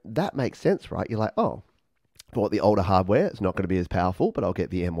 So that makes sense, right? You're like, oh, if I want the older hardware, it's not going to be as powerful, but I'll get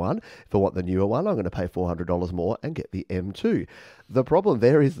the M1. If I want the newer one, I'm going to pay $400 more and get the M2. The problem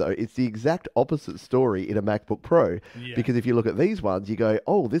there is, though, it's the exact opposite story in a MacBook Pro. Yeah. Because if you look at these ones, you go,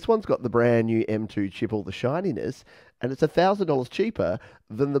 oh, this one's got the brand new M2 chip, all the shininess, and it's $1,000 cheaper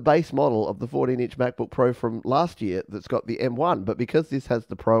than the base model of the 14-inch MacBook Pro from last year that's got the M1. But because this has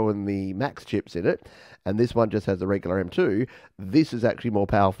the Pro and the Max chips in it, and this one just has the regular M2, this is actually more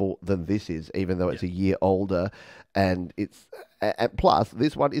powerful than this is, even though it's a year older. And it's and plus,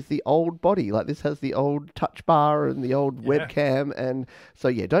 this one is the old body. Like, this has the old touch bar and the old webcam. And so,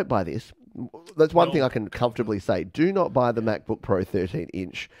 yeah, don't buy this. That's one thing I can comfortably say. Do not buy the MacBook Pro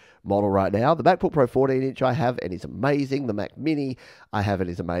 13-inch model right now. The MacBook Pro 14-inch I have, and it's amazing. The Mac Mini I have, and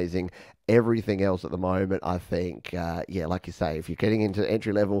is amazing. Everything else at the moment, I think, yeah, like you say, if you're getting into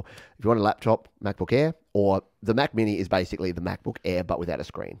entry level, if you want a laptop, MacBook Air, or the Mac Mini is basically the MacBook Air, but without a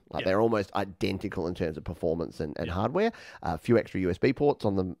screen. Like, they're almost identical in terms of performance and hardware. A few extra USB ports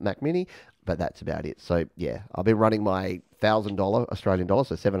on the Mac Mini, but that's about it. So, yeah, I've been running my $1,000 Australian dollars,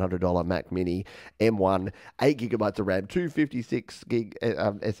 so $700 Mac Mini M1, 8 gigabytes of RAM, 256 gig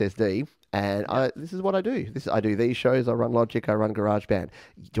SSD. And this is what I do. I do these shows. I run Logic. I run GarageBand.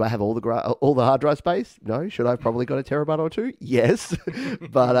 Do I have all the hard drive space? No. Should I have probably got a terabyte or two? Yes.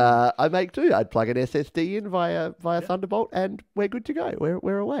 But I make do. I'd plug an SSD in via Thunderbolt, and we're good to go.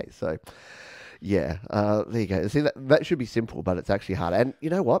 We're away. So, yeah. There you go. See, that should be simple, but it's actually hard. And you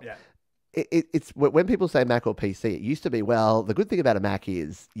know what? Yeah. It's when people say Mac or PC, it used to be, well, the good thing about a Mac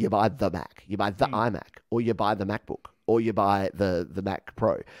is you buy the Mac, you buy the iMac, or you buy the MacBook, or you buy the Mac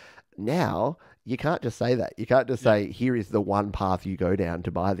Pro. Now, you can't just say that. You can't just say, here is the one path you go down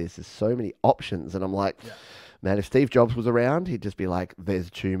to buy this. There's so many options. And I'm like, man, if Steve Jobs was around, he'd just be like, there's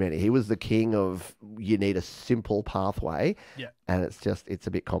too many. He was the king of, you need a simple pathway. Yeah. And it's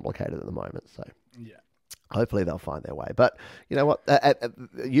a bit complicated at the moment. So, yeah. Hopefully they'll find their way. But you know what?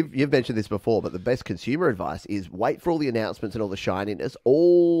 You've mentioned this before, but the best consumer advice is wait for all the announcements and all the shininess.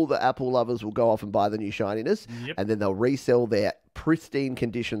 All the Apple lovers will go off and buy the new shininess, and then they'll resell their pristine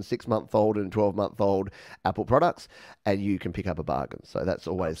condition 6-month-old and 12-month-old Apple products, and you can pick up a bargain. So that's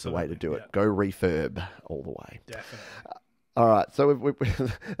always the way to do it. Go refurb all the way. Definitely. All right, so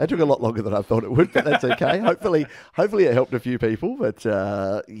that took a lot longer than I thought it would, but that's okay. Hopefully it helped a few people. But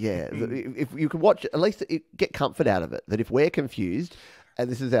yeah, if you can watch, at least get comfort out of it. That if we're confused, and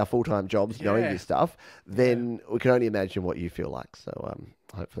this is our full-time jobs, knowing this stuff, then we can only imagine what you feel like. So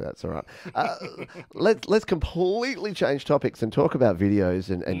hopefully that's all right. Let's completely change topics and talk about videos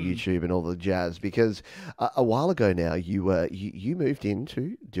and YouTube and all the jazz, because a while ago now you moved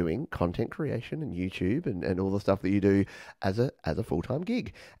into doing content creation and YouTube and all the stuff that you do as a full-time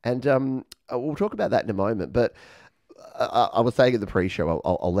gig. And we'll talk about that in a moment, but I was saying in the pre-show,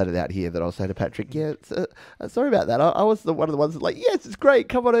 I'll let it out here, that I'll say to Patrick, sorry about that. I was one of the ones that's like, yes, it's great,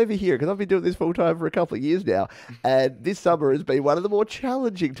 come on over here, because I've been doing this full time for a couple of years now. And this summer has been one of the more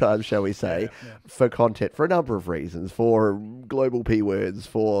challenging times, shall we say, for content, for a number of reasons, for global P words,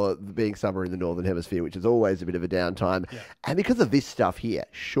 for being summer in the Northern Hemisphere, which is always a bit of a downtime. And because of this stuff here,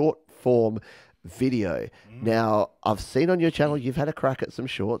 short form video. Now, I've seen on your channel you've had a crack at some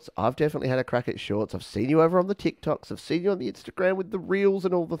shorts. I've definitely had a crack at shorts. I've seen you over on the TikToks. I've seen you on the Instagram with the reels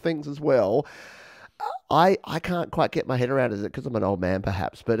and all the things as well. I can't quite get my head around, is it because I'm an old man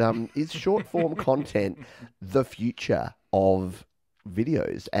perhaps, but is short form content the future of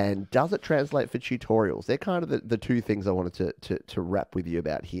videos, and does it translate for tutorials? They're kind of the two things I wanted to wrap with you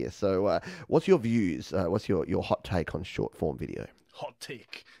about here. So what's your views? What's your hot take on short form video? Hot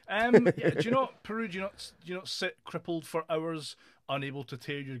take. Do you not, Peru, do you not sit crippled for hours, unable to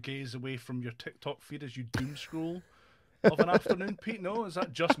tear your gaze away from your TikTok feed as you doom scroll of an afternoon, Pete? No, is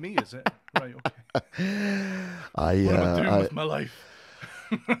that just me, is it? Right, okay. What am I doing with my life?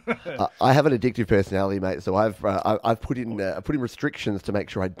 I have an addictive personality, mate. So I've put in restrictions to make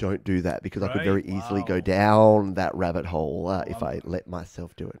sure I don't do that, because I could very easily go down that rabbit hole if I let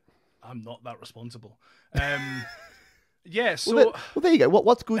myself do it. I'm not that responsible. Yeah, so Well, there you go.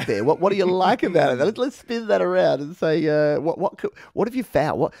 What's good there? What do you like about it? Let's spin that around and say, what have you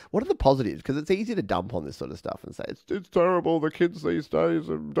found? What are the positives? Because it's easy to dump on this sort of stuff and say it's terrible. The kids these days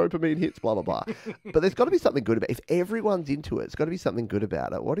and dopamine hits, blah blah blah. But there's got to be something good about it. If everyone's into it, it's got to be something good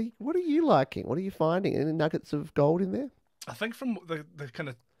about it. What are you liking? What are you finding? Any nuggets of gold in there? I think from the kind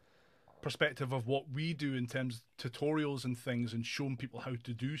of perspective of what we do in terms of tutorials and things and showing people how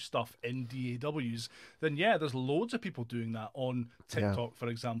to do stuff in DAWs, then yeah, there's loads of people doing that on TikTok, for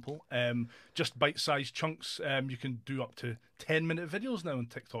example. Just bite-sized chunks. You can do up to 10-minute videos now on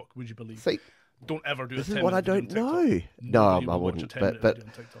TikTok, would you believe? See, don't ever do this a 10-minute is what I video don't on TikTok. know. Nobody No, I will watch wouldn't. a 10-minute But video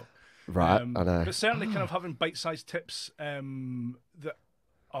on TikTok. right, I know. But certainly kind of having bite-sized tips that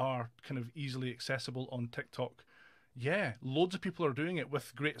are kind of easily accessible on TikTok. Yeah, loads of people are doing it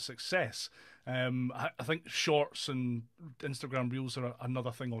with great success. I think shorts and Instagram Reels are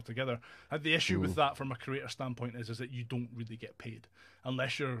another thing altogether. The issue with that from a creator standpoint is that you don't really get paid.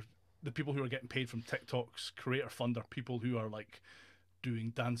 Unless you're the people who are getting paid from TikTok's creator fund are people who are like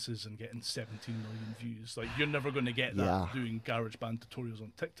doing dances and getting 17 million views. Like, you're never going to get that doing GarageBand tutorials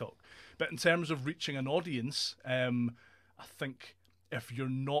on TikTok. But in terms of reaching an audience, I think if you're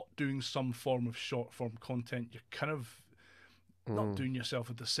not doing some form of short form content, you're kind of not doing yourself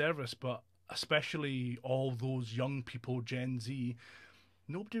a disservice. But especially all those young people, Gen Z,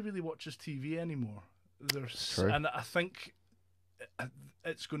 nobody really watches TV anymore. And I think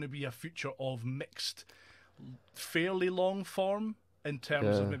it's going to be a future of mixed, fairly long form in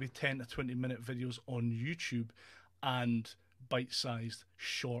terms of maybe 10 to 20 minute videos on YouTube and bite-sized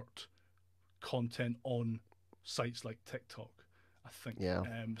short content on sites like TikTok. I think.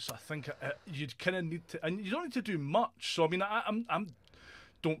 So I think you'd kind of need to, and you don't need to do much. So I mean, I'm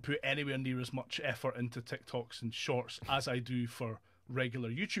don't put anywhere near as much effort into TikToks and shorts as I do for regular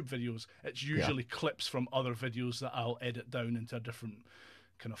YouTube videos. It's usually clips from other videos that I'll edit down into a different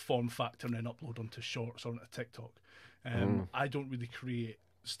kind of form factor and then upload onto shorts or onto TikTok. I don't really create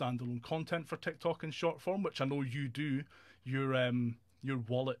standalone content for TikTok in short form, which I know you do. Your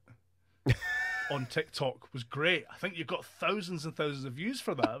wallet on TikTok was great. I think you got thousands and thousands of views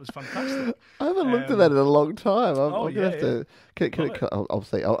for that. It was fantastic. I haven't looked at that in a long time. I'm gonna have to. I'll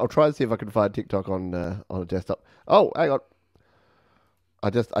see. I'll try and see if I can find TikTok on a desktop. Oh, hang on. I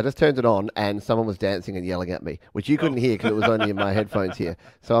just turned it on and someone was dancing and yelling at me, which you couldn't hear because it was only in my headphones here.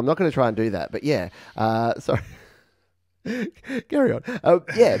 So I'm not going to try and do that. But yeah, sorry. Carry on. No,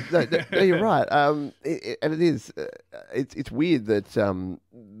 you're right. And it is. It's weird that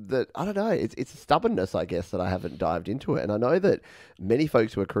that I don't know. It's a stubbornness, I guess, that I haven't dived into it. And I know that many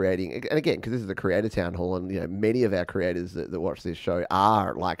folks who are creating, and again, because this is a creator town hall, and many of our creators that watch this show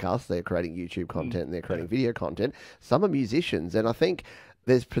are like us. They're creating YouTube content and they're creating video content. Some are musicians, and I think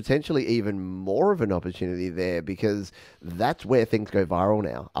there's potentially even more of an opportunity there because that's where things go viral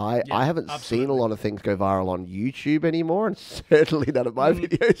now. I haven't seen a lot of things go viral on YouTube anymore, and certainly none of my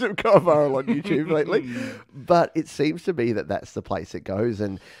videos have gone viral on YouTube lately. But it seems to be that that's the place it goes,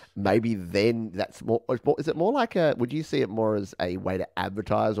 and maybe then that's more. Is it more like a? Would you see it more as a way to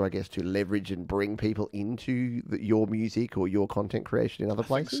advertise, or I guess to leverage and bring people into your music or your content creation in other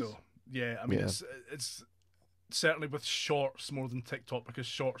places? I think so. Yeah, I mean, it's certainly with shorts more than TikTok, because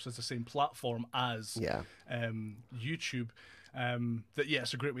shorts is the same platform as YouTube.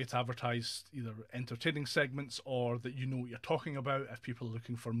 It's a great way to advertise either entertaining segments or that you know what you're talking about. If people are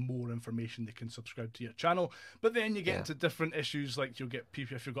looking for more information, they can subscribe to your channel. But then you get into different issues, like you'll get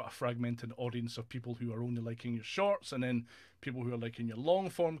people, if you've got a fragmented audience of people who are only liking your shorts and then people who are liking your long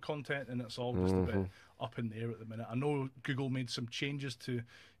form content, and it's all just a bit up in the air at the minute. I know Google made some changes to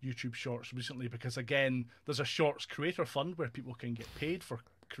YouTube Shorts recently because, again, there's a Shorts creator fund where people can get paid for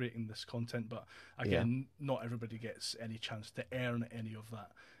creating this content, but again, not everybody gets any chance to earn any of that,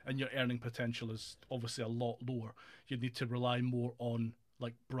 and your earning potential is obviously a lot lower. You need to rely more on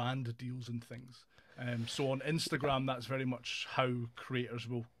like brand deals and things. So on Instagram, that's very much how creators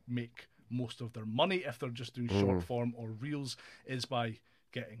will make most of their money if they're just doing short form or reels, is by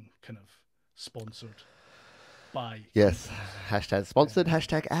getting kind of sponsored by. Yes, hashtag sponsored,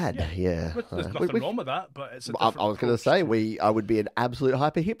 hashtag ad. There's nothing wrong with that, but it's a different I was going to say I would be an absolute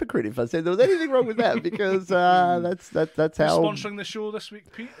hyper hypocrite if I said there was anything wrong with that, because that's how. Sponsoring the show this week,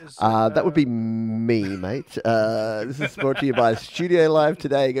 Pete? That would be me, mate. This is brought to you by Studio Live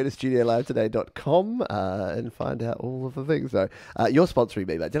Today. Go to studiolivetoday.com and find out all of the things. So you're sponsoring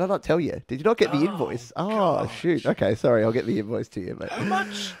me, mate. Did I not tell you? Did you not get the invoice? Oh, shoot. Okay, sorry. I'll get the invoice to you, mate. How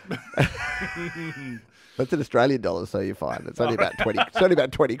much? That's an Australian dollar, so you're fine. It's only about 20. It's only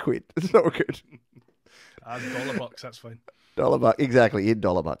about 20 quid. It's all good. $1 bucks. That's fine. Dollar buck, exactly, in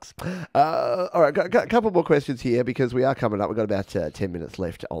dollar bucks. All right, got a couple more questions here because we are coming up. We've got about 10 minutes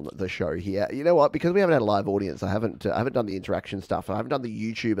left on the show here. You know what? Because we haven't had a live audience, I haven't done the interaction stuff. I haven't done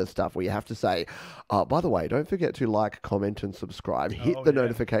the YouTuber stuff where you have to say, by the way, don't forget to like, comment, and subscribe. Hit the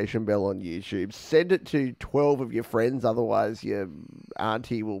notification bell on YouTube. Send it to 12 of your friends. Otherwise, your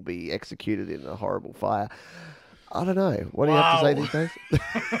auntie will be executed in a horrible fire. I don't know. What do you have to say these days?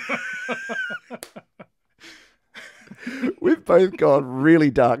 We've both gone really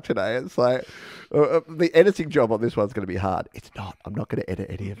dark today. It's like the editing job on this one's going to be hard. It's not. I'm not going to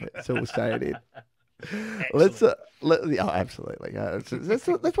edit any of it, so we'll stay it in. Absolutely.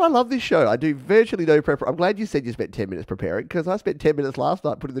 That's why I love this show. I do virtually no prep. I'm glad you said you spent 10 minutes preparing because I spent 10 minutes last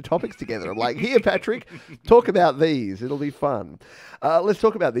night putting the topics together. I'm like, here, Patrick, talk about these. It'll be fun. Let's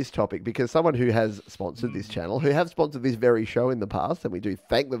talk about this topic because someone who has sponsored this channel, who have sponsored this very show in the past, and we do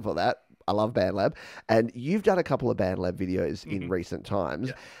thank them for that. I love BandLab, and you've done a couple of BandLab videos in recent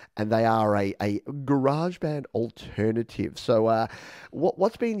times, and they are a GarageBand alternative. So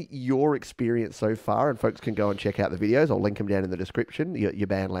what's been your experience so far? And folks can go and check out the videos. I'll link them down in the description, your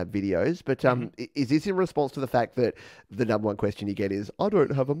BandLab videos. But is this in response to the fact that the number one question you get is, I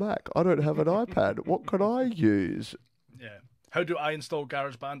don't have a Mac, I don't have an iPad, what can I use? Yeah. How do I install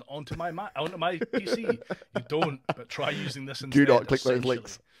GarageBand onto my PC? You don't, but try using this instead. Do not click those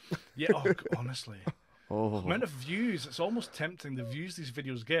links. Yeah, honestly. The amount of views, it's almost tempting, the views these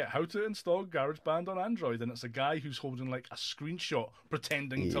videos get. How to install GarageBand on Android, and it's a guy who's holding like a screenshot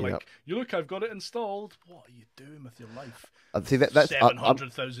pretending to like, you look, I've got it installed. What are you doing with your life? See, that's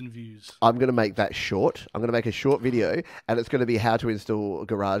 700,000 views. I'm going to make that short. I'm going to make a short video, and it's going to be how to install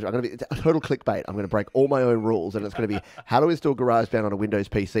Garage. I'm going to be total clickbait. I'm going to break all my own rules, and it's going to be how to install GarageBand on a Windows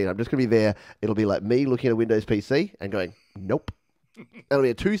PC. And I'm just going to be there. It'll be like me looking at a Windows PC and going, nope. It'll be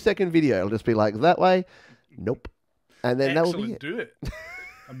a 2-second video. It'll just be like that way, nope, and then that will be it. Do it.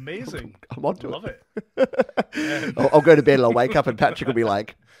 Amazing. I'm on to Love it. I'll go to bed and I'll wake up and Patrick will be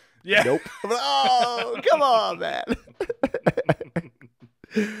like, yeah, nope. Oh, come on, man.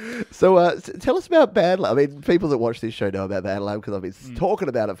 So tell us about BandLab. I mean, people that watch this show know about BandLab because I've been talking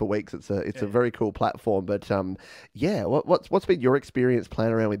about it for weeks. It's a very cool platform. But what's been your experience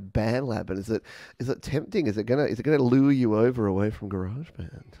playing around with BandLab? And is it tempting? Is it gonna lure you away from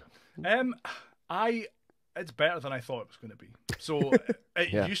GarageBand? It's better than I thought it was going to be. So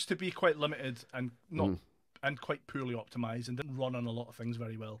it used to be quite limited and not and quite poorly optimized and didn't run on a lot of things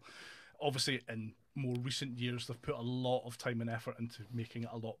very well. Obviously, in more recent years, they've put a lot of time and effort into making it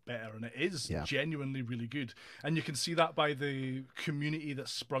a lot better, and it is genuinely really good. And you can see that by the community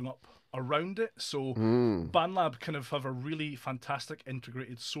that's sprung up around it. So BandLab kind of have a really fantastic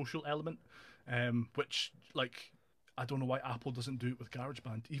integrated social element, which, like, I don't know why Apple doesn't do it with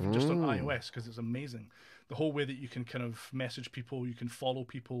GarageBand, even just on iOS, because it's amazing. The whole way that you can kind of message people, you can follow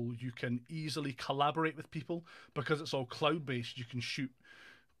people, you can easily collaborate with people, because it's all cloud-based. You can shoot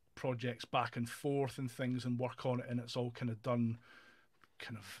projects back and forth and things and work on it, and it's all kind of done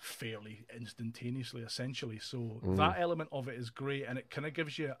kind of fairly instantaneously, essentially. So that element of it is great, and it kind of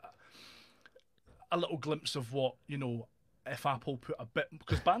gives you a little glimpse of what, you know, if Apple put a bit,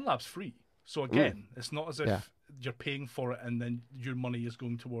 because BandLab's free. So again, it's not as if you're paying for it and then your money is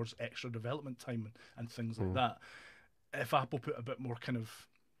going towards extra development time and things like that. If Apple put a bit more kind of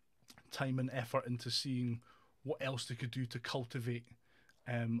time and effort into seeing what else they could do to cultivate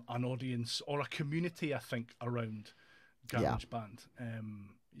an audience or a community, I think, around GarageBand.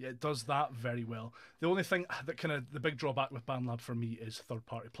 It does that very well. The only thing that kind of the big drawback with BandLab for me is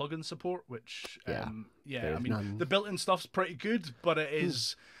third-party plugin support, which I mean, the built-in stuff's pretty good, but it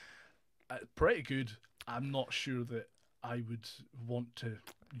is pretty good. I'm not sure that I would want to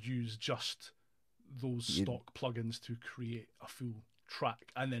use just those stock plugins to create a full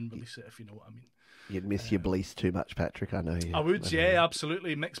track and then release it, if you know what I mean. You'd miss your Bleast too much, Patrick. I know you. I would,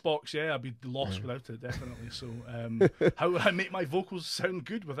 absolutely. Mixbox, I'd be lost without it, definitely. So, how would I make my vocals sound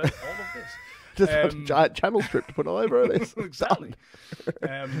good without all of this? Just a giant channel strip to put all over this. Exactly.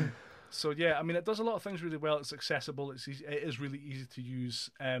 So yeah, I mean, it does a lot of things really well. It's accessible. It is really easy to use.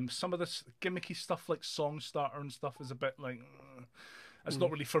 Some of this gimmicky stuff like Song Starter and stuff is a bit like, it's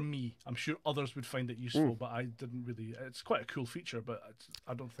not really for me. I'm sure others would find it useful, but I didn't really. It's quite a cool feature, but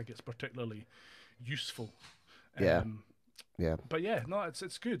I don't think it's particularly useful. But yeah, no,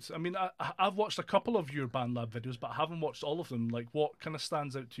 it's good. I mean, I've watched a couple of your BandLab videos, but I haven't watched all of them. Like, what kind of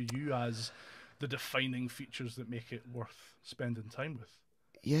stands out to you as the defining features that make it worth spending time with?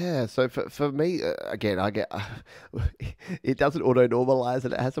 Yeah, so for me, again, I get it doesn't auto normalize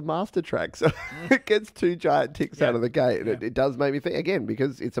and it has a master track, so it gets two giant ticks out of the gate, and it does make me think again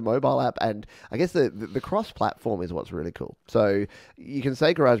because it's a mobile app, and I guess the cross platform is what's really cool. So you can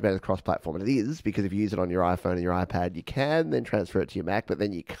say GarageBand is cross platform, and it is because if you use it on your iPhone and your iPad, you can then transfer it to your Mac, but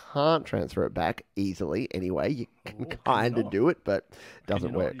then you can't transfer it back easily anyway. You can kind of do it, but it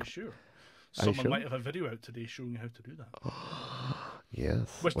doesn't work. Are you sure? Someone might have a video out today showing you how to do that.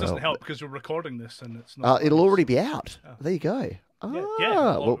 Yes. Which doesn't help because we're recording this and it's not. It'll already be out. Oh. There you go.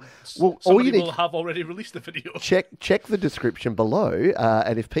 Well, all you will have already released the video. Check the description below,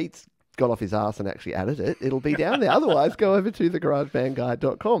 and if Pete's got off his ass and actually added it, it'll be down there. Otherwise, go over to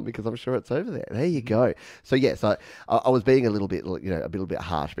thegaragebandguide.com because I'm sure it's over there. There you go. So yes, I was being a little bit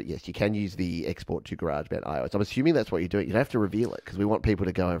harsh, but yes, you can use the export to GarageBand iOS. I'm assuming that's what you're doing. You don't have to reveal it because we want people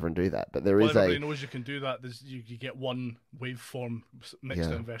to go over and do that. But everybody knows you can do that. You get one waveform mixed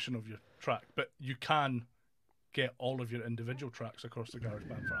down version of your track, but you can get all of your individual tracks across the GarageBand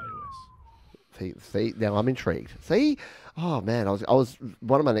for iOS. See, now I'm intrigued. See, oh man, I was.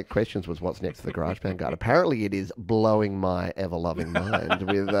 One of my next questions was, what's next for the GarageBand Guide? Apparently, it is blowing my ever-loving mind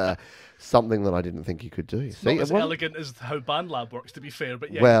with something that I didn't think you could do. It's not as elegant as how BandLab works, to be fair,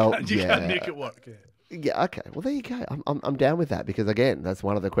 but yeah, you can make it work. Yeah, okay. Well, there you go. I'm down with that because again, that's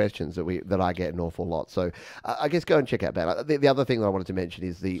one of the questions that I get an awful lot. So I guess go and check out BandLab. The other thing that I wanted to mention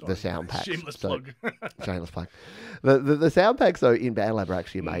is the sound packs. Shameless plug. Shameless plug. The sound packs though in BandLab are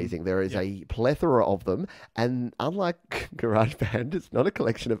actually amazing. There is a plethora of them, and unlike GarageBand, it's not a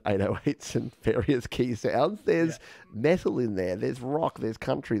collection of 808s and various key sounds. There's metal in there. There's rock. There's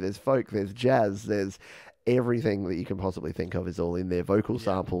country. There's folk. There's jazz. There's everything that you can possibly think of is all in there. Vocal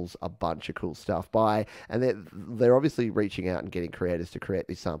samples, a bunch of cool stuff and they're obviously reaching out and getting creators to create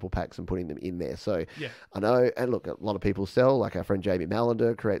these sample packs and putting them in there. So I know, and look, a lot of people sell, like our friend Jamie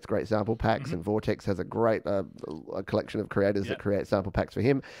Mallender creates great sample packs, and Vortex has a great a collection of creators that create sample packs for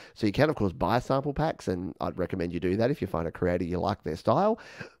him. So you can, of course, buy sample packs, and I'd recommend you do that if you find a creator you like their style.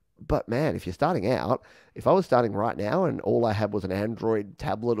 But man, if you're starting out, if I was starting right now and all I had was an Android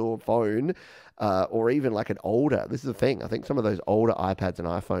tablet or phone, or even like an older, this is the thing, I think some of those older iPads and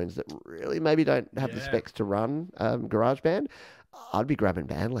iPhones that really maybe don't have the specs to run GarageBand, I'd be grabbing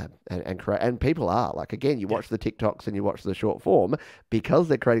BandLab and people are like, again, you watch the TikToks and you watch the short form because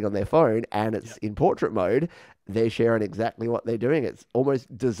they're creating on their phone and it's in portrait mode. They're sharing exactly what they're doing. It's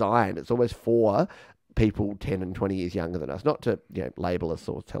almost designed. It's almost for people 10 and 20 years younger than us, not to label us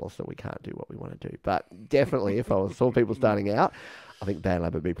or tell us that we can't do what we want to do, but definitely if I saw people starting out, I think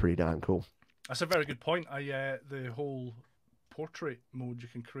BandLab would be pretty darn cool. That's a very good point. The whole portrait mode you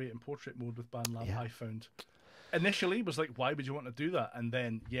can create in portrait mode with BandLab, I found initially was like, why would you want to do that? And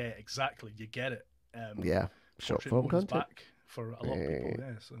then exactly, you get it. Short form content back for a lot of people.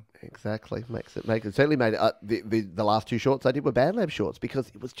 So. Exactly, makes it certainly made it. The last two shorts I did were BandLab shorts because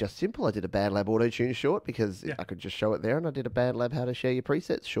it was just simple. I did a BandLab auto tune short because I could just show it there, and I did a BandLab how to share your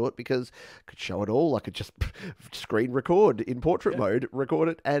presets short because I could show it all. I could just screen record in portrait mode, record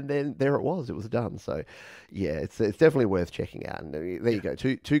it, and then there it was. It was done. So it's definitely worth checking out. And there you go.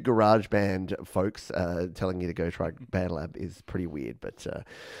 Two GarageBand folks telling you to go try BandLab is pretty weird, but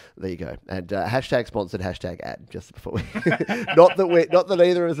there you go. And hashtag sponsored, hashtag ad just before we. Not that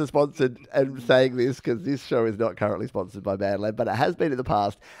either of us are sponsored and saying this because this show is not currently sponsored by BandLab, but it has been in the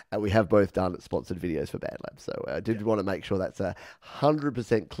past, and we have both done sponsored videos for BandLab. So I did want to make sure that's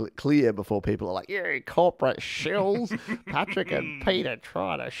 100% clear before people are like, corporate shills. Patrick and Peter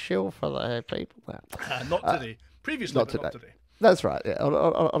trying to shill for the people. Not today. Previously, not today. That's right. Yeah,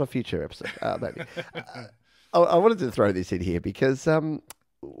 on a future episode, maybe. I wanted to throw this in here because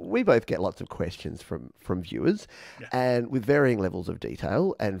we both get lots of questions from viewers and with varying levels of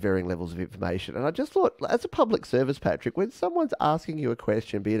detail and varying levels of information. And I just thought, as a public service, Patrick, when someone's asking you a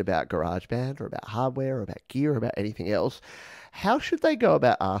question, be it about GarageBand or about hardware or about gear or about anything else, how should they go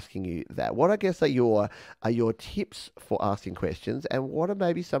about asking you that? What, I guess, are your tips for asking questions, and what are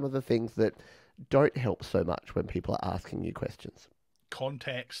maybe some of the things that don't help so much when people are asking you questions?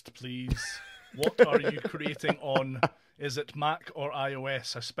 Context, please. What are you creating on? Is it Mac or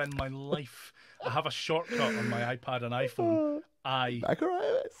iOS? I spend my life. I have a shortcut on my iPad and iPhone. Mac or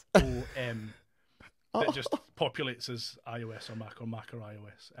iOS? OM. That just populates as iOS or Mac or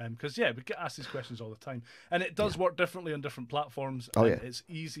iOS. Because we get asked these questions all the time, and it does work differently on different platforms. It's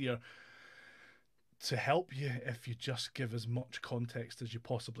easier to help you if you just give as much context as you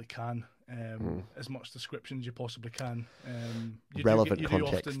possibly can, as much description as you possibly can. Relevant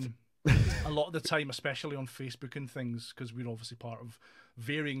context. a lot of the time, especially on Facebook and things, because we're obviously part of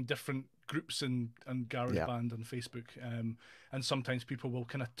varying different groups and GarageBand and Facebook, and sometimes people will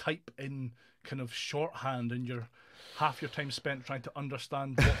kind of type in kind of shorthand, and you're half your time spent trying to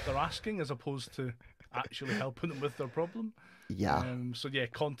understand what they're asking as opposed to actually helping them with their problem. Yeah. So yeah,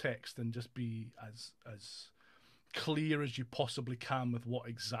 context, and just be as clear as you possibly can with what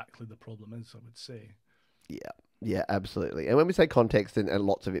exactly the problem is, I would say. Yeah. Yeah, absolutely. And when we say context and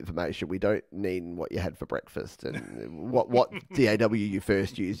lots of information, we don't mean what you had for breakfast and what DAW you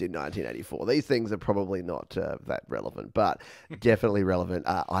first used in 1984. These things are probably not that relevant, but definitely relevant.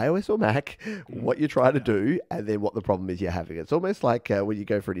 iOS or Mac, what you're trying to do, and then what the problem is you're having. It's almost like when you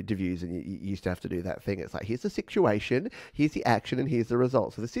go for interviews and you used to have to do that thing. It's like, here's the situation, here's the action, and here's the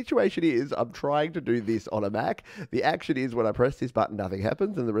result. So the situation is, I'm trying to do this on a Mac. The action is, when I press this button, nothing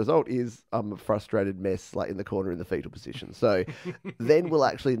happens. And the result is, I'm a frustrated mess like in the corner in the fetal position. So then we'll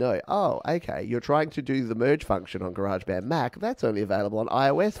actually know, oh, okay, you're trying to do the merge function on GarageBand Mac. That's only available on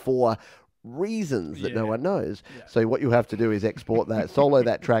iOS for reasons that no one knows. So what you have to do is export that, solo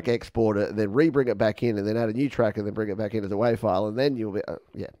that track, export it, and then re-bring it back in, and then add a new track, and then bring it back in as a WAV file, and then you'll be,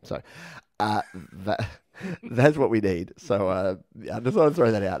 so that's what we need. So I just want to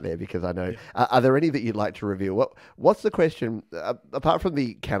throw that out there because I know. Are there any that you'd like to reveal? What's the question, apart from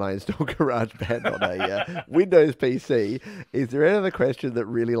the can I install GarageBand on a Windows PC, is there any other question that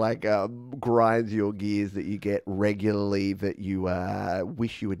really like grinds your gears that you get regularly that you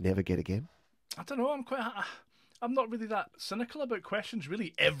wish you would never get again? I don't know. I'm not really that cynical about questions.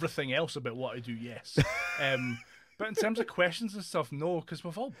 Really, everything else about what I do, yes. But in terms of questions and stuff, no, because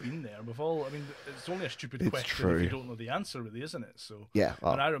we've all been there. I mean, it's only a stupid question if you don't know the answer, really, isn't it? So yeah.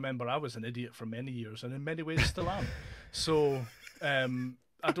 And I remember I was an idiot for many years, and in many ways still am. So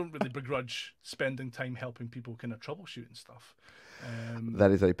I don't really begrudge spending time helping people kind of troubleshoot and stuff. That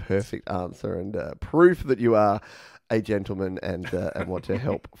is a perfect answer and proof that you are a gentleman and want to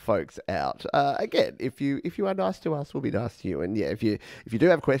help folks out. Again, if you are nice to us, we'll be nice to you. And yeah, if you do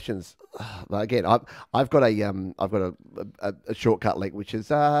have questions, again, I've got a shortcut link, which is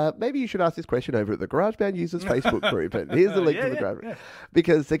maybe you should ask this question over at the GarageBand users Facebook group. And here's the link to the GarageBand.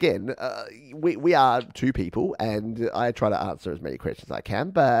 Because again, we are two people, and I try to answer as many questions as I can.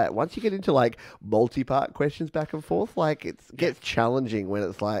 But once you get into like multi-part questions back and forth, like it gets challenging when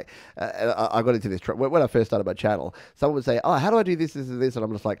it's like I got into this when I first started my channel. Someone would say, oh, how do I do this, this, and this? And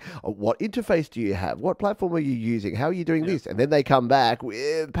I'm just like, oh, what interface do you have? What platform are you using? How are you doing this? And then they come back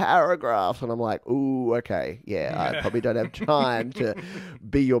with paragraphs, and I'm like, ooh, okay, I probably don't have time to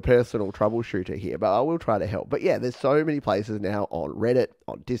be your personal troubleshooter here, but I will try to help. But yeah, there's so many places now on Reddit,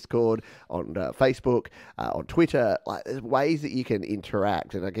 on Discord, on Facebook, on Twitter. Like, there's ways that you can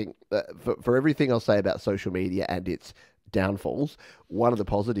interact. And I think for everything I'll say about social media and its downfalls, one of the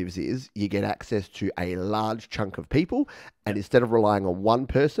positives is you get access to a large chunk of people, and instead of relying on one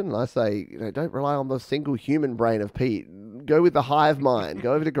person, and I say, don't rely on the single human brain of Pete. Go with the hive mind.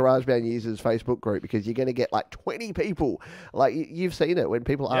 Go over to GarageBand users Facebook group, because you're going to get like 20 people. Like you've seen it when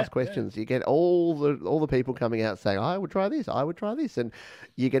people ask questions, you get all the people coming out saying, I would try this, and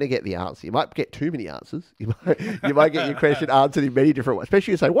you're going to get the answer. You might get too many answers. You might get your question answered in many different ways.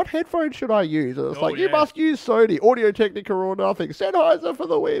 Especially you say, what headphones should I use? And it's you must use Sony, Audio Technica or nothing. Sennheiser for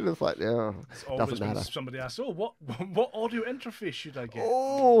the win. It's like, no, doesn't matter. Somebody asks, what audio interface should I get?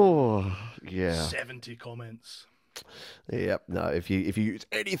 Oh, yeah. 70 comments. Yep. No, if you use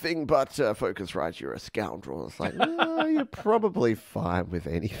anything but Focusrite, you're a scoundrel. It's like, no, you're probably fine with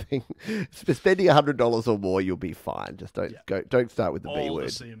anything. Spending $100 or more, you'll be fine. Just don't start with the B word. All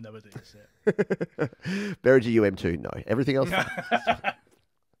the same nowadays. Behringer UM2, no. Everything else.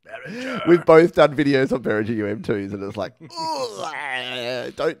 We've both done videos on Behringer UM2s, and it's like,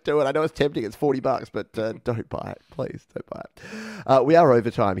 don't do it. I know it's tempting. It's $40, but don't buy it. Please don't buy it. We are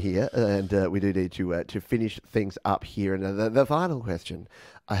over time here, and we do need to finish things up here. And the final question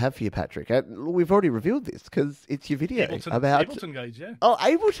I have for you, Patrick, and we've already revealed this because it's your video about Ableton guides, yeah. Oh,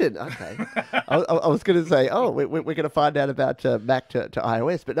 Ableton. Okay. I was going to say, we're going to find out about Mac to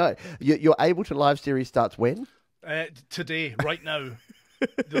iOS, but no, your Ableton live series starts when? Today, right now.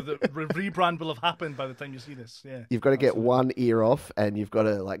 The rebrand will have happened by the time you see this. Yeah, you've got to get one ear off, and you've got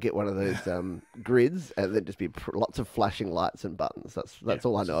to get one of those grids, and then just be lots of flashing lights and buttons. That's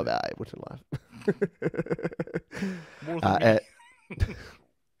all I know about Ableton Live. More than me.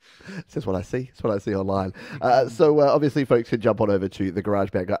 It's just what I see. It's what I see online. So obviously, folks can jump on over to the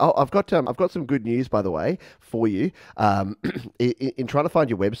GarageBand guy. Oh, I've got some good news, by the way, for you. In trying to find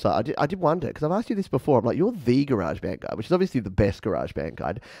your website, I did wonder, because I've asked you this before. I'm like, you're the GarageBand guy, which is obviously the best GarageBand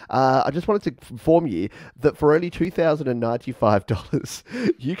guide. I just wanted to inform you that for only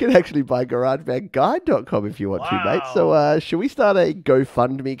 $2,095, you can actually buy GarageBandGuide.com if you want to, mate. So should we start a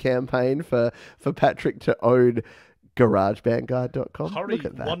GoFundMe campaign for Patrick to own GarageBandGuide.com? Hurry, Look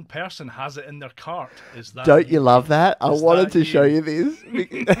at that. one person has it in their cart. Is that Don't you love that? I wanted to show you this.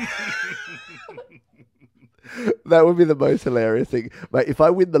 That would be the most hilarious thing. Mate, if I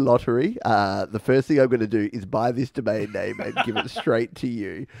win the lottery, the first thing I'm going to do is buy this domain name and give it straight to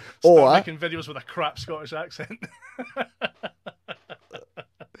you. Start making videos with a crap Scottish accent.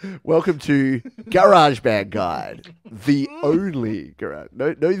 Welcome to GarageBand Guide, the only garage.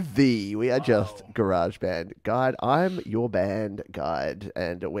 No, the. We are just GarageBand Guide. I'm your band guide,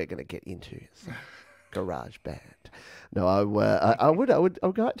 and we're going to get into GarageBand. No, I would go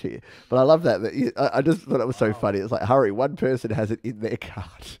it to you, but I love that. I just thought it was so funny. It's like, hurry, one person has it in their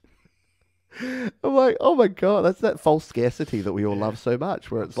cart. I'm like, oh my god, that's that false scarcity that we all love so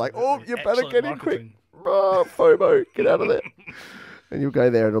much, where it's like, oh, you better get in quick, FOMO, get out of there. And you'll go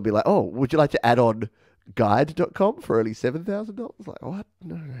there and it'll be like, oh, would you like to add on guide.com for only $7,000? Like, what?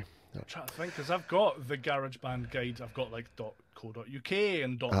 No. I'm trying to think, because I've got the GarageBand guide. I've got like .co.uk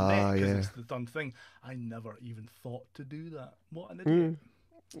and .net because it's the done thing. I never even thought to do that. What an idiot.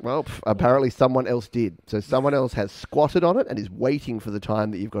 Well, apparently someone else did. So someone else has squatted on it and is waiting for the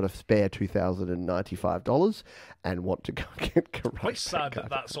time that you've got a spare $2,095 and want to go get GarageBand. Quite sad that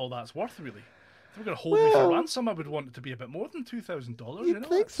that's all that's worth, really. If we're going to hold me for ransom, I would want it to be a bit more than $2,000. You'd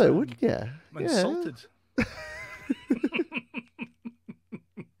think so, wouldn't you? I'm insulted.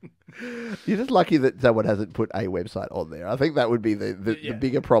 You're just lucky that someone hasn't put a website on there. I think that would be the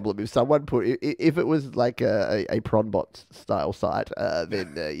bigger problem. If someone if it was like a Pronbot style site,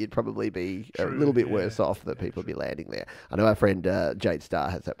 then you'd probably be a little bit worse off that people would be landing there. I know our friend Jade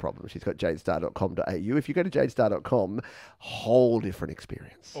Star has that problem. She's got jadestar.com.au. If you go to jadestar.com, whole different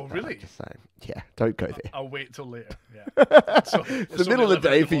experience. Oh, really? Just saying. Yeah, don't go there. I'll wait till later. Yeah. It's the middle of the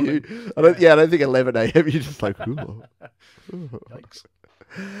day for you. I don't think 11 a.m. You're just like, ooh. Yikes.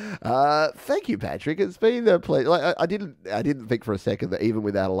 Thank you, Patrick. It's been a pleasure. Like, I didn't think for a second that even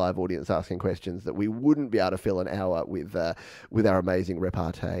without a live audience asking questions that we wouldn't be able to fill an hour with our amazing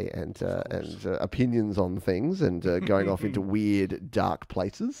repartee and opinions on things and going off into weird, dark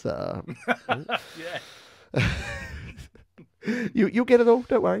places. You'll get it all.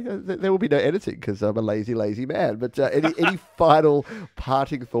 Don't worry. There will be no editing because I'm a lazy man. But any final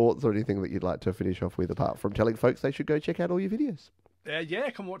parting thoughts or anything that you'd like to finish off with, apart from telling folks they should go check out all your videos?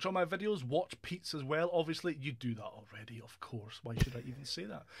 Come watch all my videos. Watch Pete's as well. Obviously, you do that already, of course. Why should I even say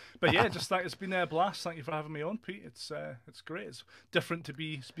that? But yeah, just it's been a blast. Thank you for having me on, Pete. It's great. It's different to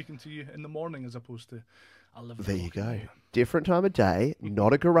be speaking to you in the morning as opposed to 11 There you go. Different time of day,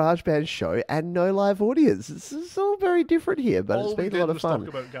 not a GarageBand show, and no live audience. It's all very different here, but it's been a lot of fun. Talk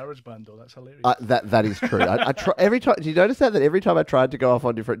about GarageBand, though. That's hilarious. That is true. I try every time. Do you notice that every time I tried to go off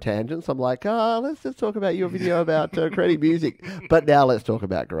on different tangents, I'm like, let's just talk about your video about creating music. But now let's talk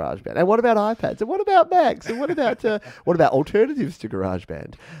about GarageBand. And what about iPads? And what about Macs? And what about alternatives to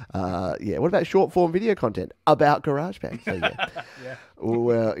GarageBand? What about short form video content about GarageBand? So yeah. Yeah.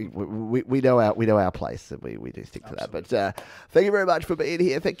 Well, we know our place, and we do stick to that. But thank you very much for being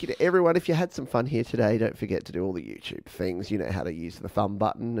here. Thank you to everyone. If you had some fun here today, don't forget to do all the YouTube things. You know how to use the thumb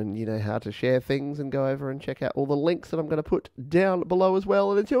button, and you know how to share things, and go over and check out all the links that I'm going to put down below as well.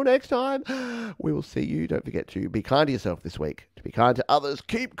 And until next time, we will see you. Don't forget to be kind to yourself this week, to be kind to others,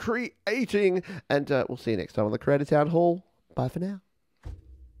 keep creating, and we'll see you next time on the Creator Town Hall. Bye for now.